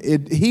living room.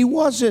 He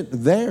wasn't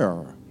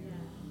there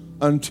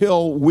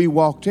until we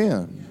walked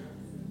in.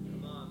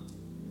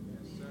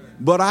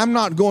 But I'm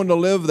not going to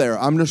live there.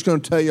 I'm just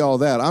going to tell you all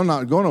that. I'm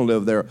not going to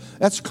live there.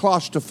 That's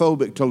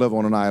claustrophobic to live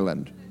on an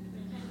island.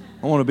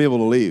 I want to be able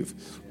to leave.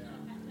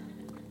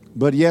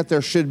 But yet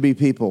there should be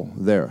people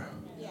there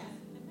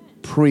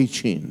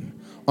preaching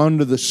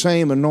under the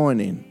same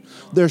anointing.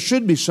 There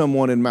should be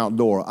someone in Mount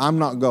Dora. I'm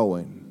not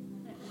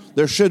going.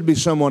 There should be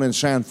someone in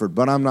Sanford,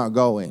 but I'm not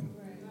going.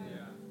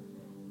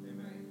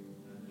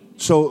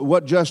 So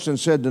what Justin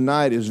said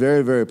tonight is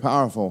very, very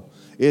powerful.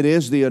 It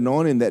is the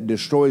anointing that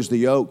destroys the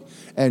yoke.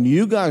 And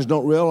you guys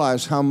don't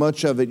realize how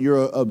much of it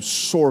you're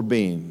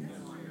absorbing.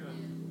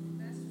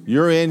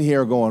 You're in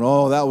here going,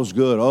 oh, that was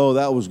good. Oh,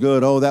 that was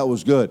good. Oh, that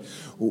was good.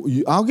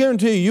 I'll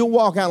guarantee you, you'll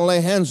walk out and lay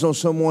hands on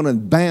someone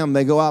and bam,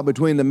 they go out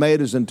between the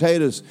tomatoes and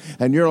taters.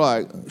 And you're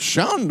like,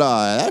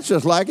 Shandai, that's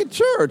just like a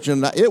church.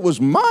 And it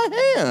was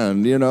my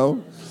hand, you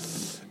know.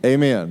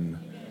 Amen.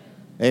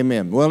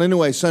 Amen. Well,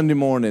 anyway, Sunday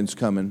morning's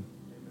coming.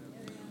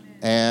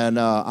 And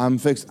I'm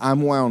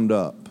wound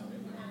up.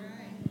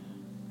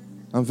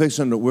 We're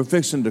fixing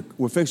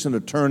to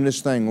turn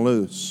this thing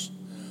loose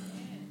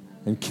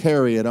and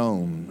carry it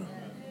on.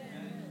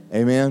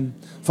 Amen.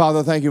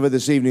 Father, thank you for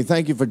this evening.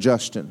 Thank you for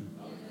Justin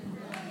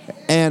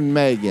and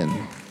Megan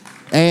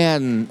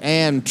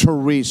and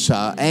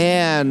Teresa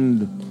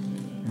and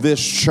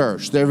this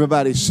church.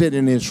 Everybody sitting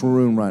in this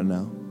room right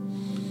now.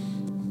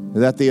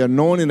 That the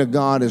anointing of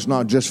God is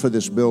not just for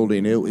this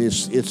building.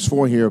 It's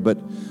for here, but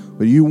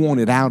you want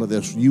it out of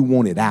this. You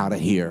want it out of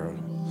here.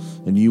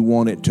 And you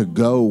want it to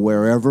go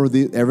wherever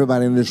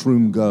everybody in this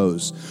room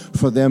goes,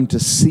 for them to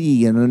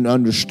see and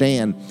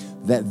understand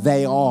that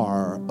they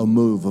are a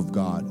move of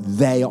God.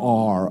 They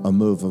are a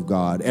move of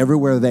God.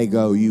 Everywhere they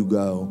go, you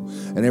go.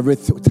 And every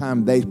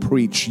time they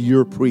preach,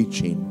 you're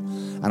preaching.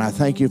 And I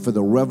thank you for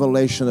the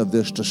revelation of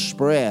this to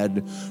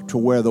spread to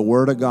where the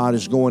Word of God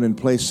is going in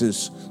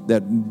places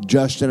that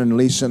Justin and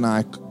Lisa and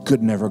I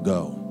could never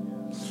go.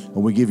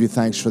 And we give you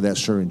thanks for that,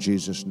 sir, in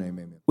Jesus' name,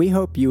 amen. We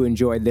hope you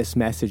enjoyed this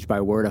message by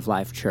Word of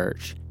Life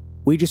Church.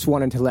 We just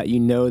wanted to let you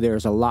know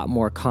there's a lot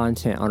more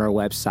content on our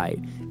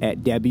website at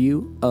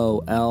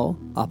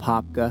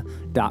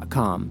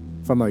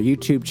wolapopka.com. From our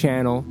YouTube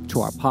channel,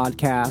 to our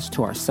podcast,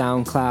 to our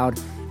SoundCloud,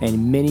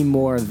 and many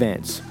more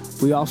events.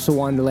 We also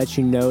wanted to let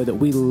you know that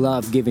we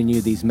love giving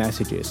you these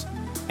messages.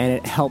 And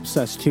it helps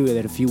us too,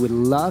 that if you would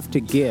love to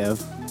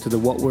give to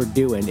what we're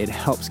doing, it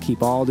helps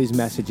keep all these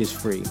messages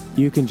free.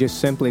 You can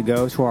just simply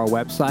go to our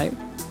website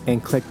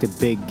and click the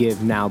big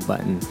Give Now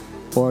button.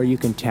 Or you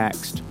can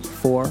text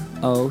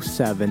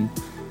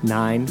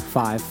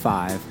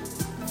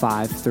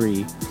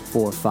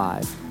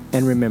 407-955-5345.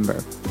 And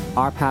remember,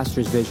 our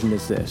pastor's vision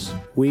is this: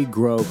 we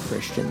grow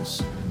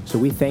Christians. So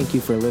we thank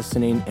you for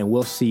listening, and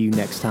we'll see you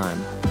next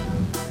time.